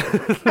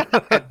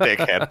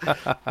 Dickhead.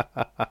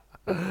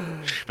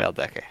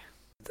 Schmeldecker.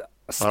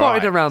 Spotted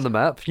Alright. around the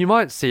map, you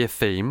might see a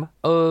theme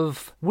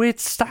of weird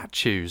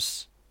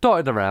statues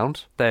dotted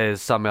around.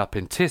 There's some up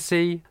in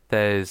Tissy.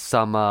 There's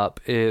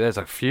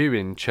a few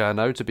in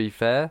Cherno, to be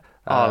fair.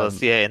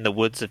 In the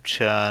woods of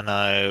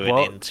Cherno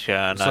and in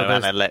Cherno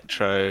and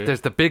Electro.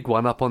 There's the big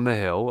one up on the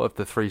hill of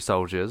the three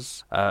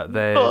soldiers.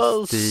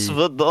 There's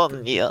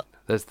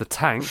the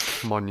tank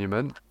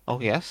monument. Oh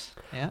yes,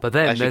 yeah. But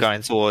then as you're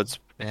going towards,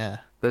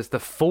 there's the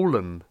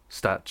fallen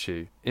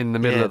statue in the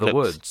middle of the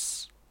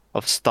woods.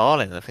 Of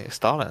Stalin. I think it's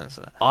Stalin,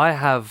 isn't it?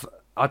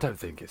 I don't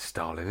think it's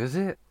Stalin, is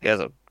it? He has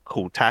a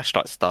cool tash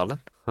like Stalin.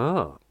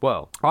 Oh,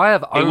 well, I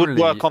have It only... would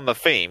work on the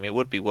theme. It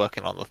would be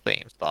working on the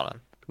theme, Stalin.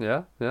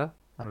 Yeah, yeah.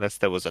 Unless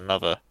there was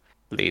another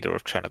leader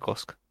of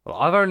Chernigorsk. Well,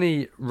 I've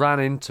only ran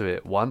into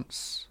it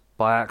once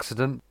by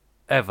accident,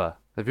 ever.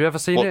 Have you ever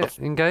seen it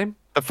in game?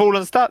 The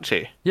fallen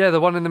statue? Yeah,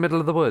 the one in the middle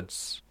of the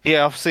woods.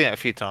 Yeah, I've seen it a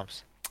few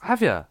times.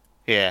 Have you?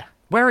 Yeah.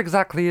 Where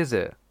exactly is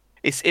it?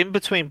 It's in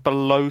between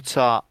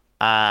Balota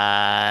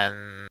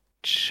and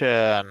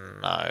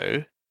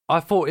Cherno. I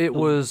thought it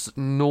was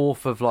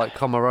north of like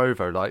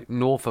Komarovo, like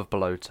north of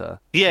Balota.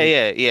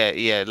 Yeah.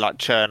 Like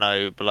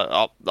Cherno,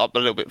 up a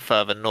little bit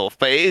further north.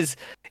 But it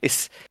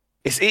is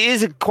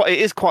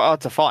quite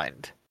hard to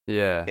find.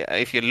 Yeah.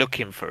 If you're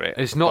looking for it.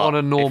 It's not on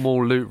a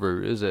normal loot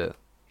route, is it?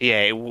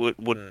 Yeah, you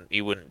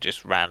wouldn't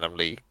just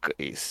randomly.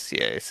 It's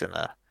in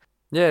a.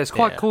 Yeah, it's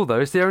quite cool though.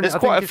 It's the only. There's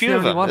quite a few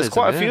of them. There's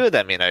quite a few of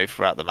them,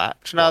 throughout the map.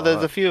 No,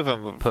 there's a few of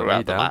them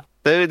throughout the map.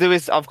 There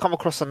is. I've come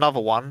across another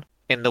one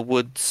in the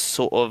woods,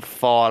 sort of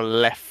far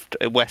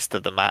west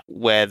of the map,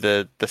 where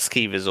the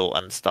ski resort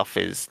and stuff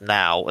is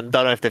now. And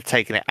don't know if they've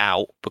taken it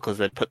out because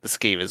they've put the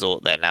ski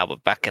resort there now.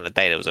 But back in the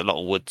day, there was a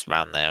lot of woods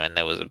around there, and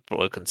there was a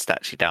broken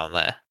statue down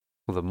there.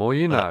 Well, the more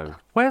you know.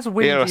 Where's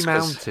Windy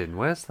Mountain?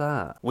 Where's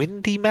that?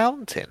 Windy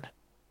Mountain?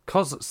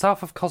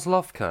 South of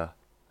Kozlovka.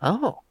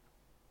 Oh.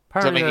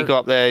 Does that mean you go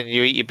up there and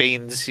you eat your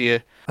beans,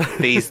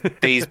 these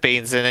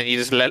beans, and then you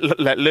just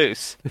let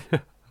loose?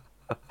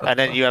 And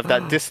then you have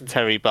that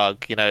dysentery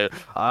bug, Where is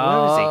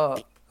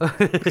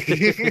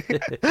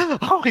he?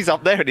 Oh, he's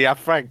up there and you have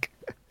Frank.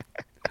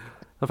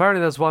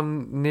 Apparently there's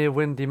one near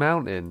Windy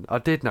Mountain. I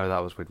did know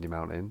that was Windy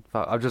Mountain.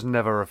 But I've just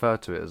never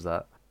referred to it as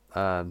that.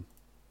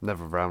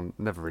 Never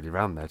really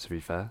round there, to be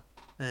fair.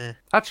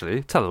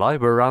 Actually, tell a lie,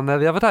 we were around there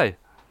the other day.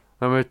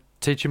 And we were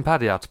teaching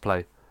Paddy how to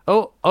play.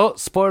 Oh,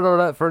 spoiler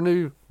alert for a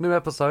new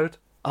episode.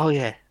 Oh,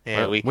 yeah.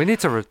 Yeah, we need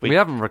to... we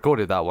haven't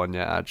recorded that one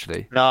yet,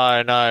 actually.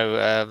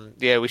 No.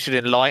 We should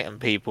enlighten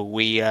people.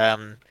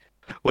 We're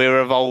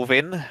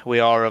evolving. We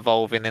are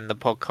evolving in the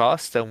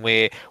podcast, and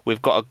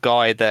we've got a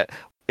guy that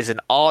is an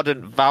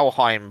ardent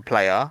Valheim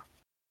player,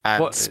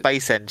 and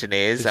space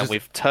engineers, and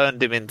we've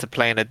turned him into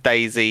playing a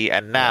Daisy,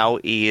 and now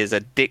he is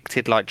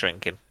addicted like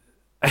drinking.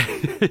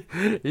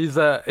 He's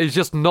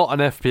just not an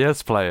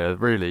FPS player,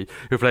 really,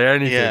 who play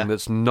anything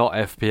that's not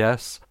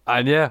FPS.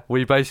 And yeah,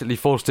 we basically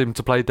forced him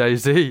to play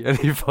Daisy, and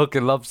he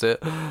fucking loves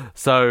it.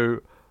 So,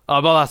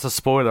 well, that's a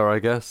spoiler, I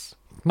guess.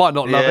 Might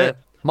not love it.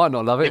 Might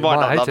not love it. He might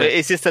not love it.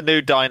 It's just a new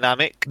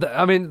dynamic.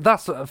 I mean,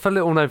 that's for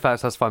little known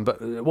facts. That's fine.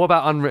 But what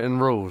about unwritten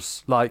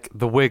rules, like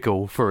the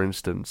wiggle, for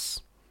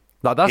instance?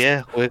 Like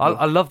that's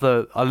I love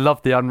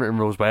the unwritten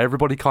rules where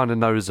everybody kind of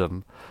knows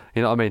them.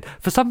 You know what I mean?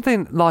 For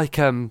something like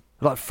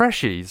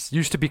freshies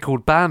used to be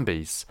called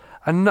Bambis,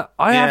 and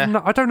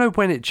I don't know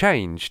when it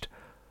changed,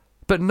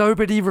 but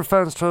nobody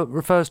refers to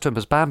them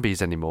as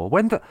Bambis anymore.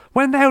 When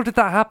the hell did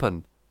that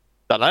happen?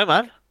 Don't know,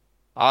 man.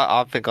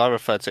 I think I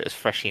refer to it as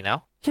Freshie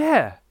now.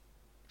 Yeah.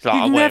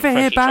 Like, you never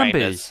hear Bambi.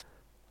 Trainers.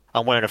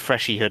 I'm wearing a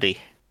Freshie hoodie.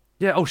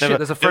 Yeah. Oh shit!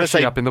 There's a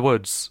Freshie up in the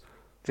woods.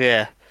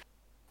 Yeah.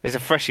 There's a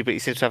Freshie, but he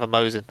seems to have a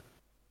Mosin.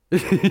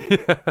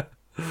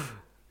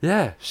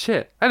 Yeah.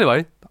 Shit.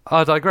 Anyway,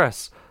 I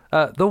digress.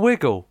 The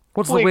wiggle.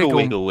 What's the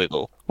wiggle?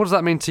 Wiggle. What does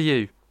that mean to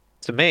you?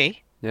 To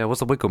me? Yeah.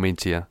 What's the wiggle mean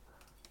to you? It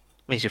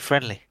means you're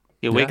friendly.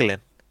 You're wiggling.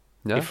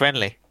 Yeah. You're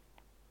friendly.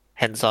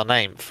 Hence our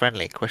name,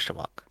 Friendly, question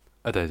mark.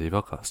 A Daisy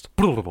podcast.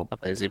 A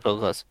Daisy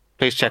podcast.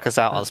 Please check us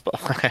out on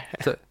Spotify.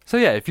 so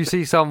yeah, if you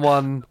see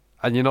someone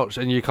and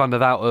you're kind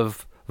of out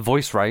of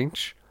voice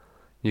range,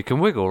 you can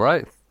wiggle,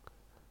 right?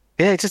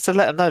 Yeah, just to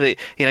let them know that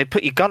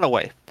put your gun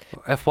away.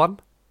 F1,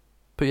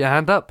 put your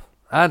hand up,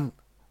 and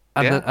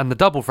the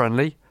double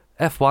friendly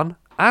F1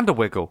 and a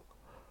wiggle.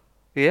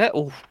 Yeah.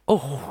 Oh,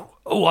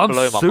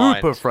 I'm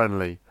super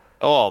friendly.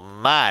 Oh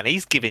man,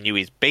 he's giving you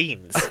his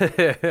beans.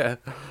 However,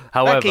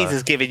 that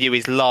geezer's giving you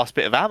his last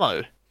bit of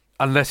ammo.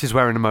 Unless he's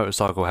wearing a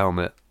motorcycle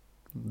helmet.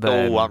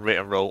 Then,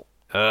 unwritten rule.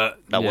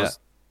 He's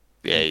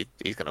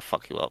gonna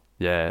fuck you up.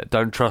 Yeah,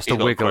 don't trust a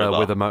wiggler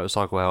with a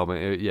motorcycle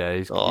helmet. Yeah,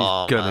 he's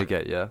gonna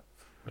get you.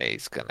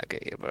 He's gonna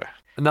get you, bro.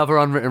 Another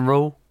unwritten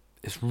rule: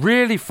 it's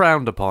really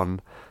frowned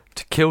upon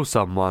to kill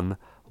someone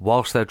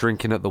whilst they're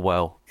drinking at the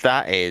well.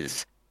 That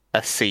is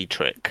a C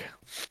trick.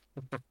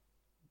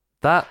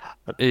 That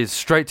is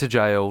straight to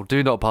jail.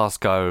 Do not pass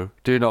go.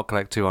 Do not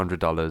collect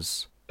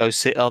 $200. Go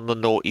sit on the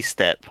naughty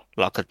step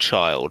like a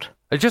child.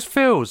 It just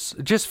feels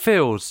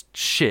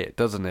shit,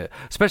 doesn't it?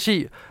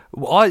 Especially,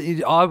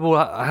 I will,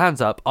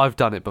 hands up, I've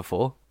done it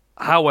before.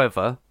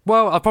 However,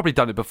 well, I've probably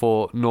done it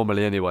before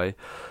normally anyway.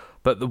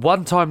 But the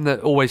one time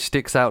that always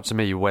sticks out to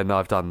me when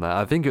I've done that,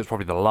 I think it was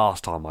probably the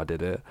last time I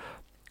did it.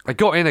 I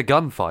got in a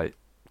gunfight.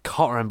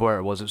 Can't remember where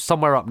it was. It was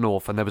somewhere up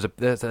north, and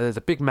there's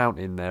a big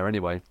mountain there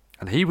anyway.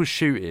 And he was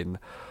shooting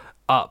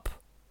up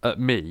at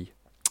me.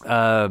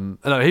 No,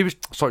 he was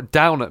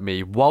down at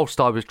me whilst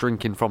I was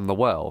drinking from the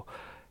well.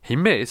 He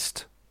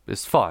missed.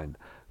 It's fine.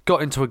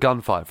 Got into a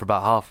gunfight for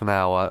about half an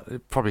hour,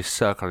 probably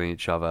circling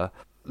each other.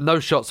 No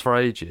shots for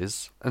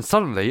ages. And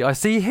suddenly I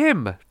see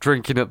him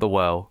drinking at the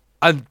well.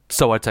 And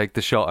so I take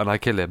the shot and I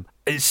kill him.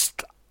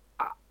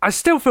 I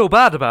still feel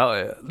bad about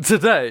it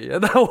today.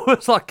 And that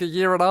was like a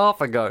year and a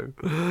half ago.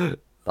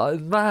 That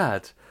is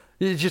mad.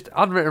 It's just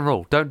unwritten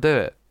rule. Don't do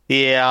it.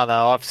 Yeah, I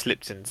know. I've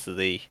slipped into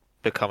the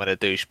becoming a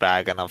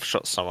douchebag and I've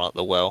shot someone at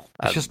the well.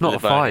 It's just not a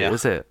fight,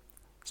 is it?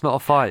 It's not a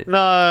fight.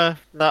 No.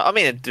 I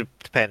mean, it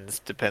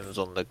depends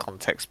on the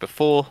context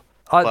before.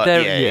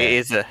 It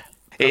is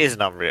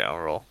an unwritten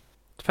rule.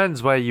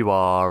 Depends where you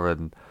are,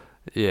 and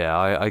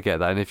I get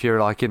that. And if you're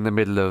like in the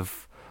middle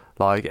of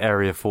like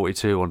Area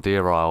 42 on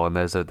Deer Isle, and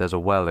there's a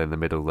well in the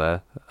middle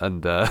there,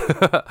 and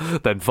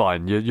then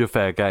fine, you're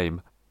fair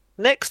game.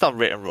 Next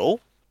unwritten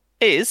rule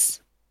is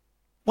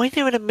when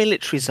you're in a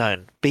military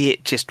zone, be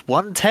it just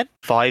 1 tent,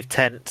 5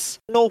 tents,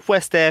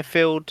 Northwest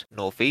Airfield,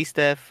 Northeast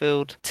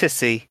Airfield,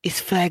 Tissy, it's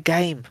fair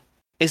game.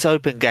 It's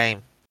open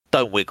game.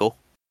 Don't wiggle.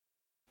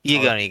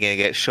 You're only going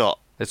to get shot.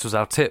 This was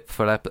our tip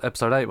for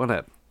episode 8,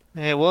 wasn't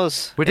it? It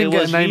was. We didn't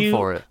get a name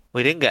for it.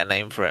 We didn't get a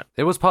name for it.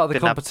 It was part of the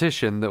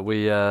competition that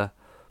we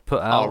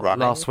put out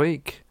last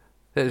week.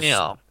 It's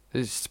not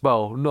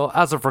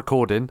as of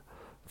recording.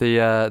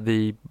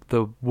 The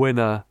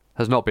winner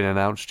has not been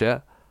announced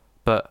yet,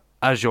 but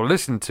as you're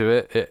listening to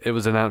it, it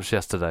was announced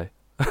yesterday.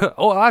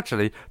 Or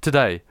actually,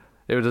 today.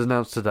 It was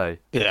announced today.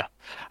 Yeah.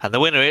 And the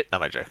winner no,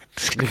 I'm joking.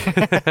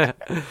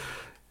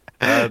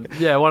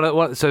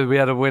 So we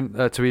had a win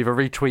to either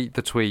retweet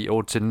the tweet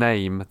or to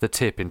name the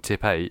tip in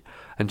tip 8.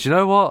 And do you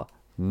know what?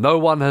 No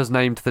one has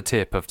named the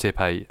tip of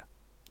tip 8.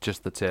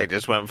 Just the tip. They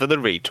just went for the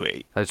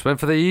retweet. They just went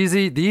for the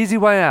easy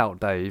way out,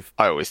 Dave.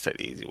 I always take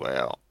the easy way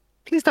out.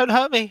 Please don't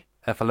hurt me.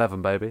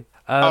 F11, baby.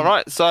 All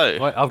right, so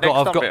wait, I've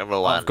got one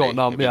more. I've got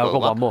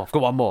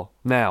one more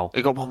now.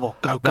 You got one more.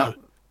 Go.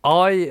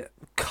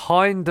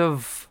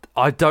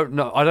 I don't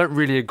know. I don't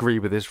really agree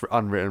with this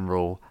unwritten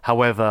rule.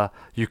 However,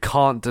 you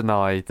can't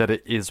deny that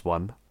it is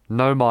one.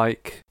 No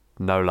mic,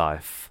 no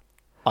life.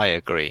 I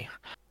agree.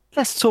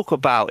 Let's talk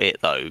about it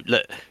though.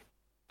 Look,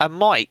 a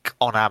mic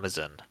on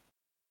Amazon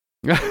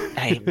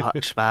ain't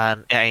much,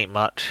 man. It ain't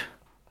much.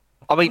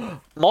 I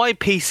mean, my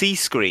PC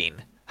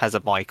screen has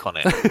a mic on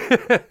it.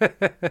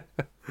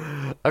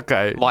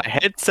 Okay. My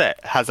headset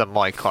has a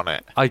mic on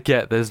it. I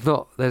get there's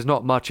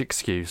not much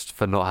excuse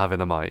for not having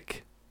a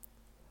mic.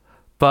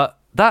 But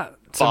that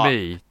to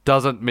me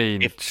doesn't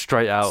mean if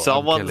straight out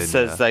someone I'm killing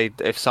says you.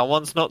 if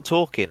someone's not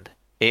talking,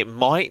 it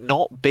might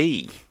not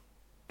be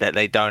that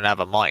they don't have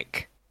a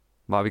mic.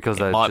 Might because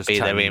It they're might just be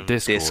they're chatting in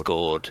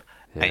Discord. Discord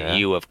Yeah. and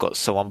you have got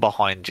someone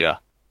behind you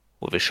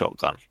with a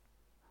shotgun.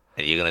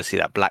 And you're going to see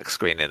that black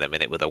screen in a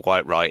minute with a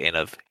white writing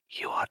of,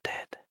 "You are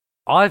dead."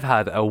 I've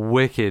had a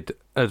wicked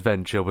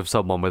adventure with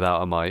someone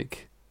without a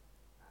mic.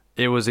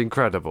 It was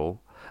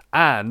incredible.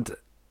 And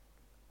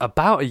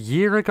about a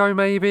year ago,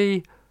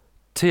 maybe,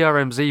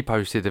 TRMZ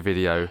posted a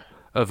video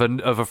of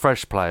a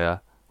fresh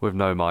player with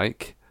no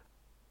mic.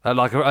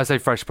 Like I say,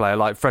 fresh player,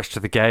 like fresh to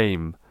the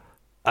game,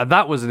 and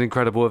that was an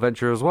incredible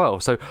adventure as well.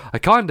 So I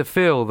kind of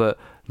feel that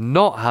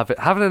not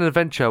having an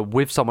adventure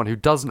with someone who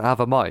doesn't have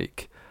a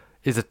mic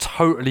is a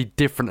totally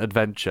different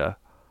adventure.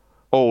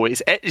 Oh,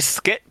 it's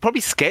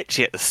probably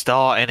sketchy at the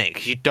start, isn't it?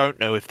 Because you don't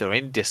know if they're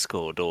in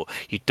Discord or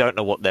you don't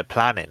know what they're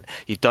planning.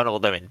 You don't know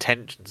what their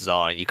intentions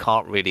are, and you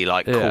can't really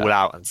call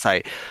out and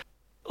say,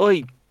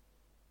 "Oi,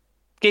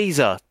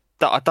 geezer,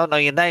 I don't know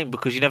your name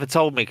because you never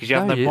told me because you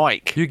have no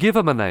mic." You give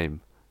them a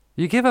name.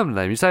 You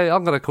say,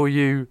 "I'm going to call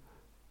you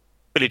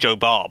Billy Joe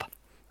Bob."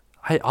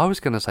 Hey, I was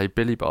going to say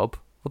Billy Bob.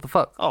 What the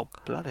fuck? Oh,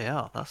 bloody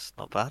hell, that's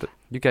not bad.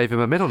 You gave him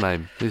a middle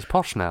name. He's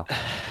posh now.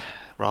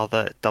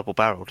 Rather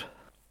double-barreled.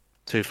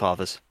 Two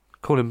fathers.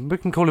 We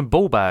can call him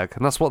Ballbag,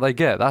 and that's what they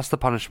get. That's the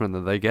punishment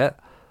that they get.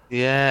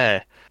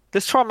 Yeah.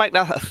 Let's try and make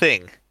that a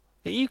thing.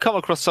 You come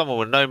across someone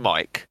with no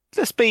mic,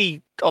 let's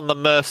be on the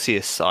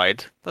merciest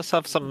side. Let's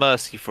have some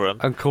mercy for them.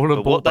 And call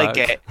them Ballbag. What they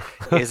get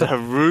is a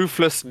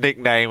ruthless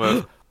nickname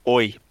of,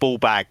 "Oi,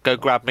 Ballbag, go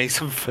grab me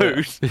some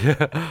food."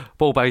 Yeah.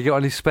 Ballbag, you got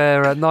any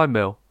spare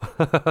 9mm?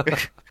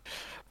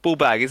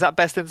 Ballbag, is that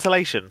best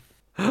insulation?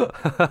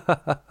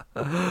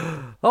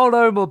 Oh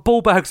no, my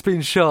Ballbag's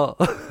been shot.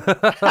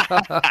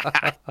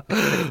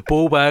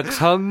 Ballbag's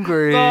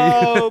hungry.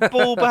 No,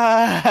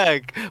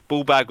 Ballbag!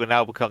 Ballbag will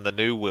now become the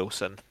new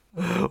Wilson.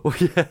 Well,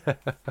 yeah.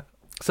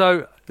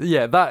 So,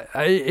 yeah, that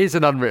is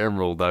an unwritten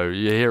rule, though.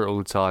 You hear it all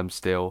the time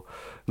still.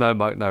 No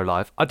mic, no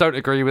life. I don't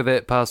agree with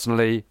it,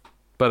 personally,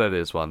 but it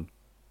is one.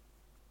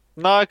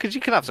 No, because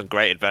you can have some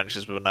great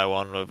adventures with no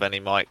one with any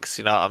mics.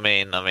 You know what I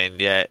mean? I mean,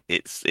 yeah,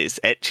 it's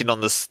etching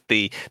on the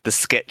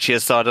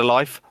sketchier side of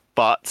life,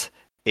 but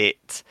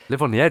it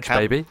live on the edge,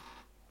 baby.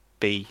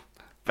 Be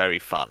very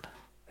fun.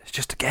 It's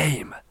just a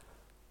game.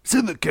 It's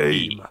in the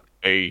game.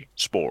 EA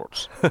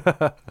Sports.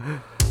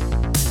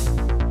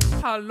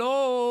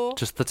 Hello.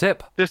 Just the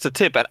tip. Just a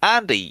tip. And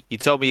Andy, you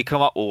told me you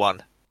come up with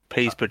one.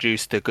 Please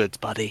produce the goods,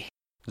 buddy.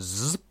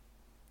 Zzz.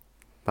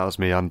 That was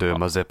me undoing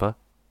my zipper.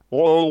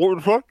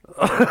 What?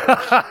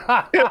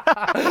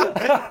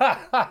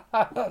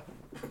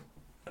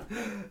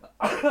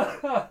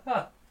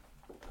 I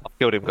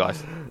killed him,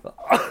 guys.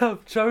 I'm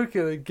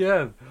choking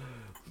again.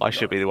 I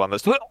should be the one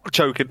that's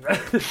choking.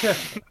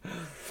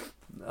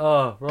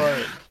 Oh,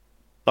 right.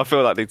 I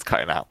feel like needs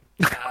cutting out.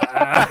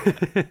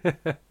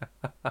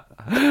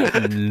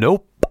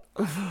 Nope.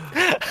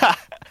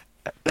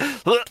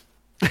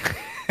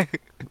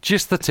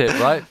 Just the tip,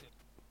 right?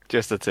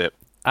 Just a tip.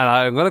 And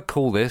I'm going to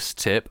call this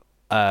tip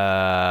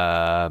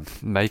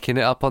making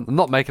it up on...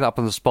 Not making it up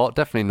on the spot,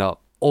 definitely not.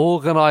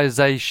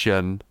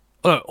 Organisation...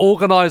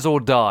 organise or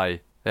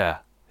die. Yeah,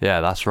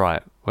 that's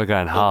right. We're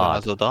going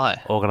hard. Organise or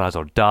die. Organise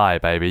or die,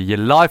 baby. Your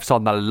life's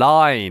on the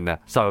line.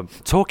 So,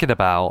 talking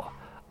about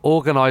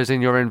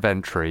organising your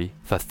inventory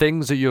for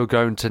things that you're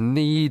going to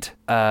need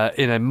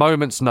in a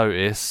moment's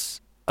notice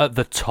at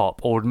the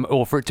top,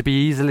 or for it to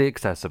be easily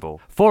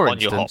accessible. For on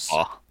instance,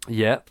 your hotbar.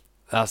 Yeah,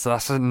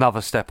 that's another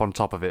step on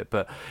top of it.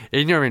 But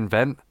in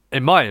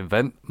my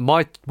invent,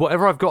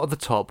 whatever I've got at the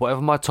top,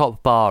 whatever my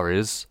top bar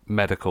is,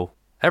 medical.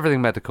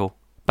 Everything medical.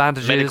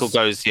 Bandages. Medical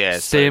goes, yeah.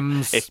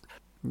 Stims. So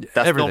that's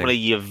everything. normally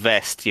your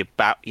vest, your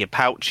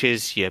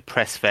pouches, your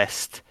press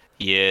vest,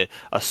 your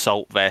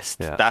assault vest.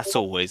 Yeah. That's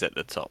always at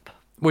the top.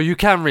 Well, you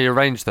can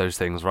rearrange those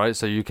things, right?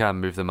 So you can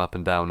move them up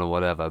and down or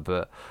whatever,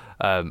 but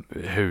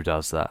who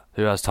does that?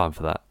 Who has time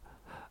for that?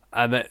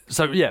 And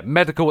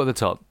medical at the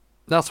top.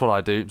 That's what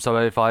I do. So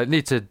if I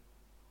need to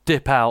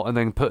dip out and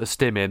then put a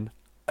stim in,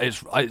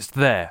 it's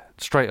there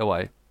straight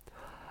away.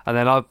 And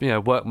then I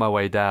work my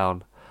way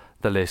down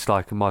the list,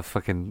 like my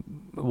fucking,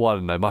 well, I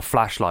don't know, my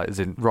flashlight is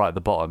right at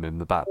the bottom in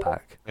the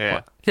backpack.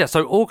 Yeah. Yeah,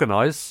 so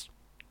organise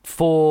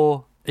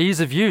for ease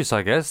of use,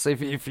 I guess.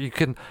 If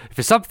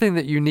it's something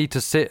that you need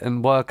to sit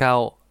and work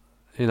out,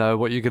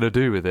 what you're going to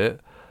do with it,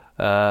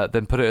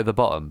 then put it at the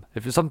bottom.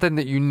 If it's something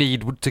that you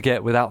need to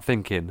get without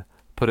thinking,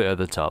 put it at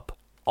the top.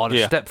 On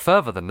a step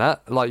further than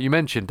that, like you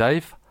mentioned,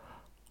 Dave,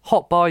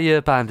 hotbar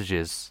your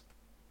bandages.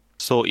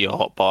 Sort your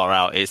hotbar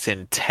out. It's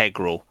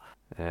integral.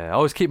 Yeah, I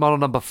always keep mine on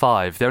number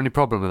 5. The only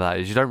problem with that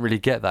is you don't really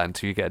get that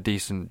until you get a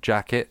decent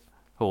jacket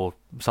or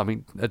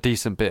a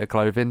decent bit of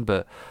clothing.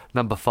 But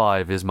number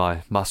 5 is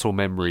my muscle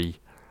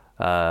memory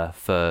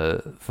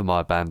for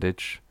my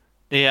bandage.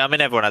 Yeah, I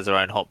mean, everyone has their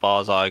own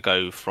hotbars. I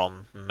go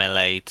from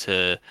melee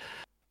to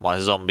my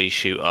zombie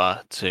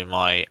shooter to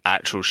my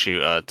actual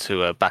shooter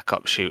to a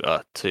backup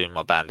shooter to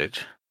my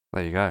bandage.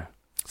 There you go.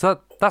 So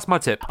that's my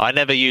tip. I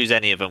never use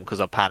any of them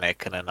because I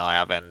panic and then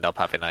I end up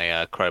having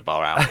a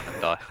crowbar out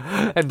and die.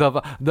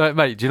 No,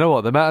 mate, do you know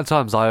what? The amount of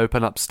times I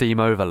open up Steam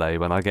Overlay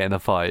when I get in a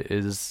fight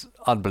is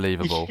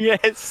unbelievable.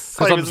 Yes,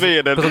 same as me.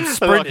 And then I'm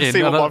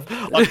sprinting.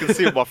 I can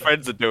see what my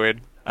friends are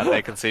doing and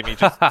they can see me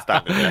just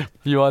standing there.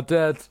 You are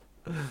dead.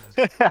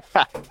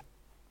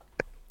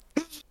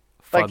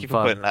 Thank you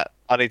for putting that.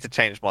 I need to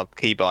change my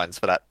keybinds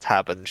for that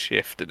tab and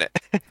shift in it.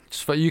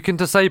 You can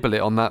disable it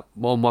on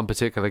one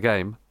particular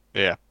game.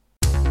 Yeah.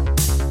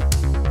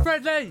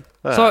 Friendly.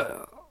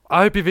 So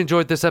I hope you've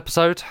enjoyed this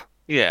episode.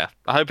 Yeah,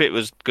 I hope it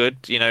was good.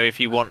 You know, if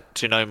you want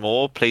to know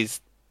more,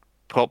 please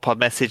pop a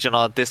message on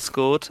our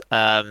Discord.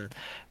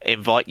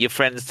 Invite your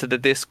friends to the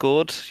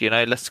Discord. You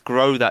know, let's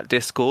grow that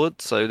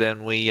Discord so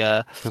then we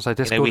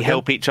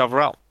help each other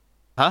out.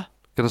 Huh?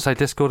 Gonna say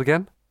Discord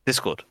again?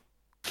 Discord.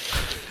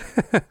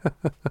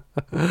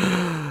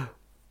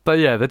 But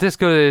yeah, the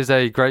Discord is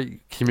a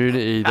great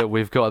community that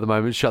we've got at the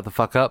moment. Shut the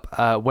fuck up.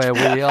 Where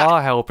we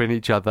are helping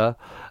each other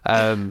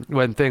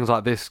when things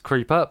like this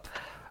creep up.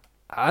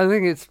 I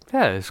think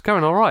it's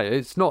going all right.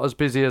 It's not as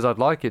busy as I'd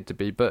like it to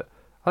be, but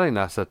I think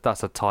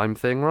that's a time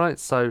thing, right?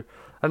 So,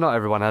 and not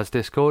everyone has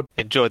Discord.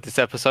 Enjoyed this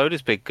episode.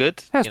 It's been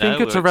good. Yeah, it's been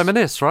good to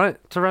reminisce, right?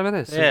 To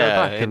reminisce.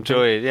 Yeah,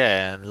 enjoy it.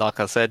 Yeah, and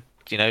like I said,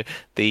 you know,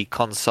 the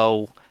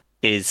console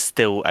is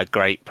still a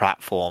great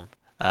platform.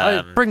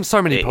 It brings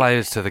so many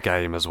players to the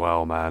game as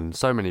well, man.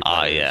 So many players.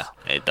 Oh, yeah,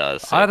 it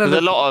does. Because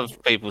a lot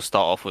of people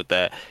start off with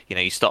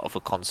you start off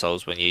with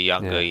consoles when you're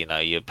younger. Yeah. You know,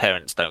 your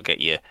parents don't get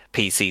your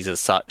PCs as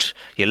such.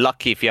 You're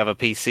lucky if you have a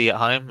PC at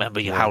home.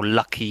 Remember how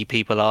lucky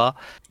people are.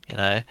 You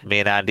know, me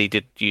and Andy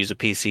did use a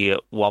PC at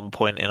one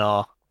point in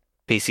our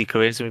PC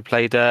careers, and we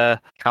played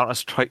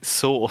Counter-Strike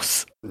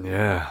Source.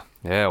 Yeah,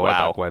 way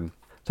back when.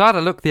 So I had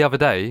a look the other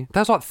day.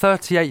 There's like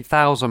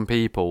 38,000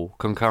 people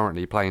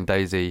concurrently playing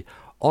DayZ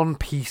on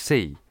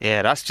PC.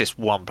 Yeah, that's just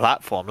one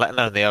platform, let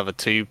alone the other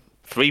 2-3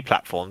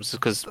 platforms,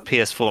 because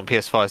PS4 and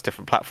PS5 is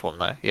different platform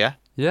though, yeah?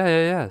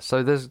 Yeah.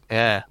 So there's...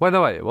 Yeah. Wait,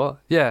 what?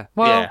 Yeah.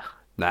 Well, yeah.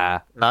 Nah.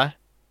 No?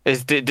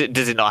 Does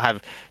it not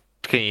have...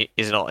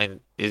 Is it not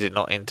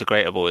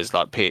integratable? Is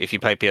like, if you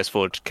play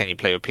PS4, can you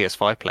play with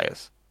PS5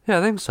 players? Yeah,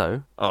 I think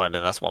so. Oh, and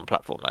then that's one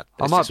platform then.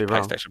 I might be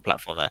wrong. PlayStation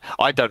platform there.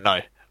 I don't know.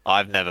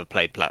 I've never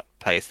played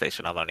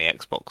PlayStation. I'm only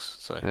Xbox,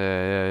 so...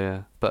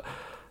 Yeah.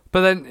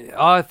 But then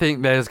I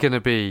think there's going to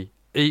be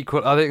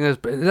equal. I think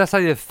let's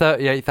say there's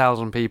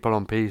 38,000 people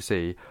on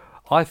PC.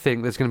 I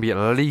think there's going to be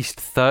at least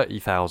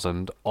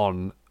 30,000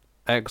 on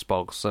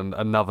Xbox and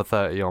another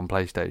 30 on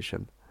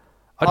PlayStation.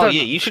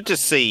 You should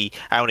just see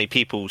how many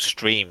people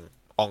stream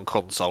on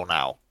console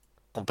now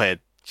compared.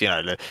 You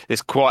know,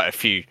 there's quite a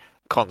few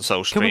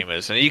console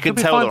streamers, and you can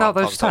tell they're on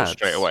console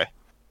straight away.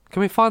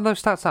 Can we find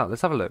those stats out?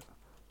 Let's have a look.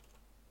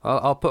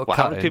 I'll put a cut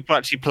how many people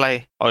actually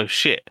play? Oh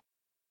shit.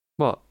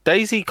 What?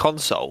 DayZ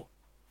console,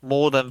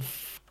 more than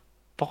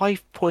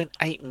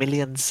 5.8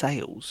 million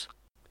sales.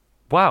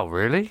 Wow,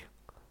 really?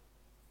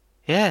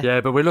 Yeah. Yeah,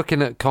 but we're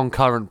looking at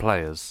concurrent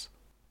players.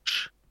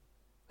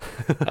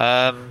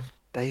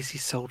 DayZ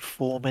sold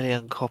 4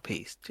 million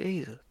copies.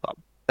 Jesus.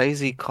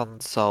 DayZ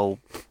console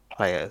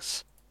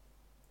players.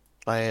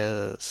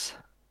 Player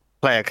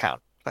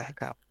count.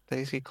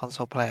 DayZ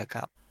console player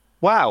count.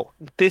 Wow.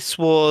 This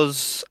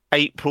was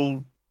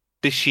April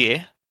this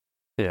year.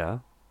 Yeah.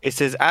 It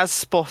says, as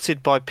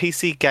spotted by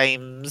PC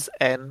Games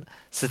and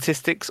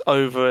statistics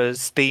over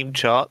Steam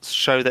charts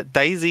show that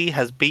DayZ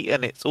has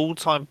beaten its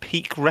all-time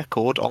peak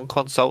record on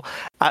console.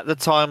 At the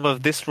time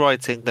of this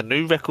writing, the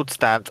new record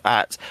stands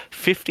at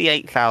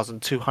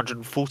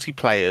 58,240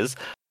 players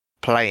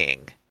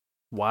playing.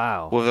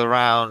 Wow. With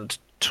around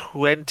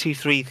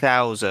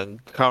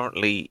 23,000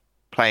 currently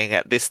playing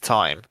at this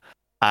time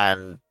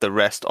and the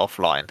rest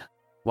offline.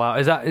 Wow,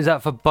 is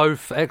that for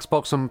both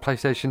Xbox and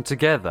PlayStation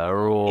together,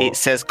 or it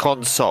says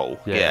console?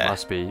 Yeah. It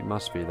must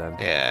be then.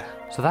 Yeah.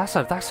 So that's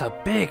a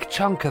big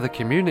chunk of the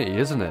community,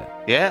 isn't it?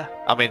 Yeah.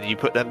 I mean, you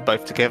put them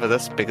both together,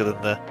 that's bigger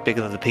than the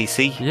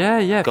PC.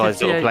 Yeah. Guys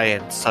that are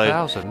playing. So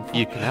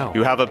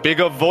you have a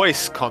bigger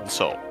voice,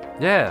 console.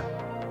 Yeah.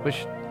 We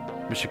should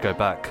go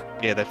back.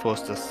 Yeah, they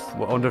forced us. I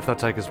wonder if they'll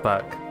take us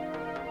back.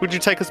 Would you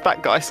take us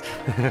back, guys?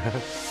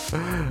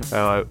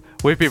 Alright,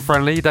 we've been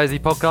Friendly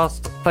DayZ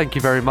Podcast. Thank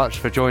you very much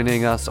for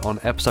joining us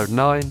on episode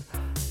 9.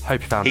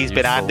 Hope you found it useful.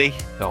 He's been Andy.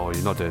 Oh,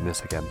 you're not doing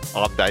this again.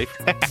 I'm Dave.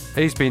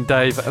 He's been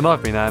Dave, and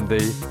I've been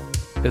Andy.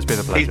 It's been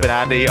a pleasure. He's been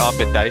Andy, I've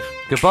been Dave.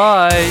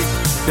 Goodbye.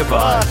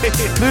 Bye.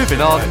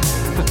 Moving on.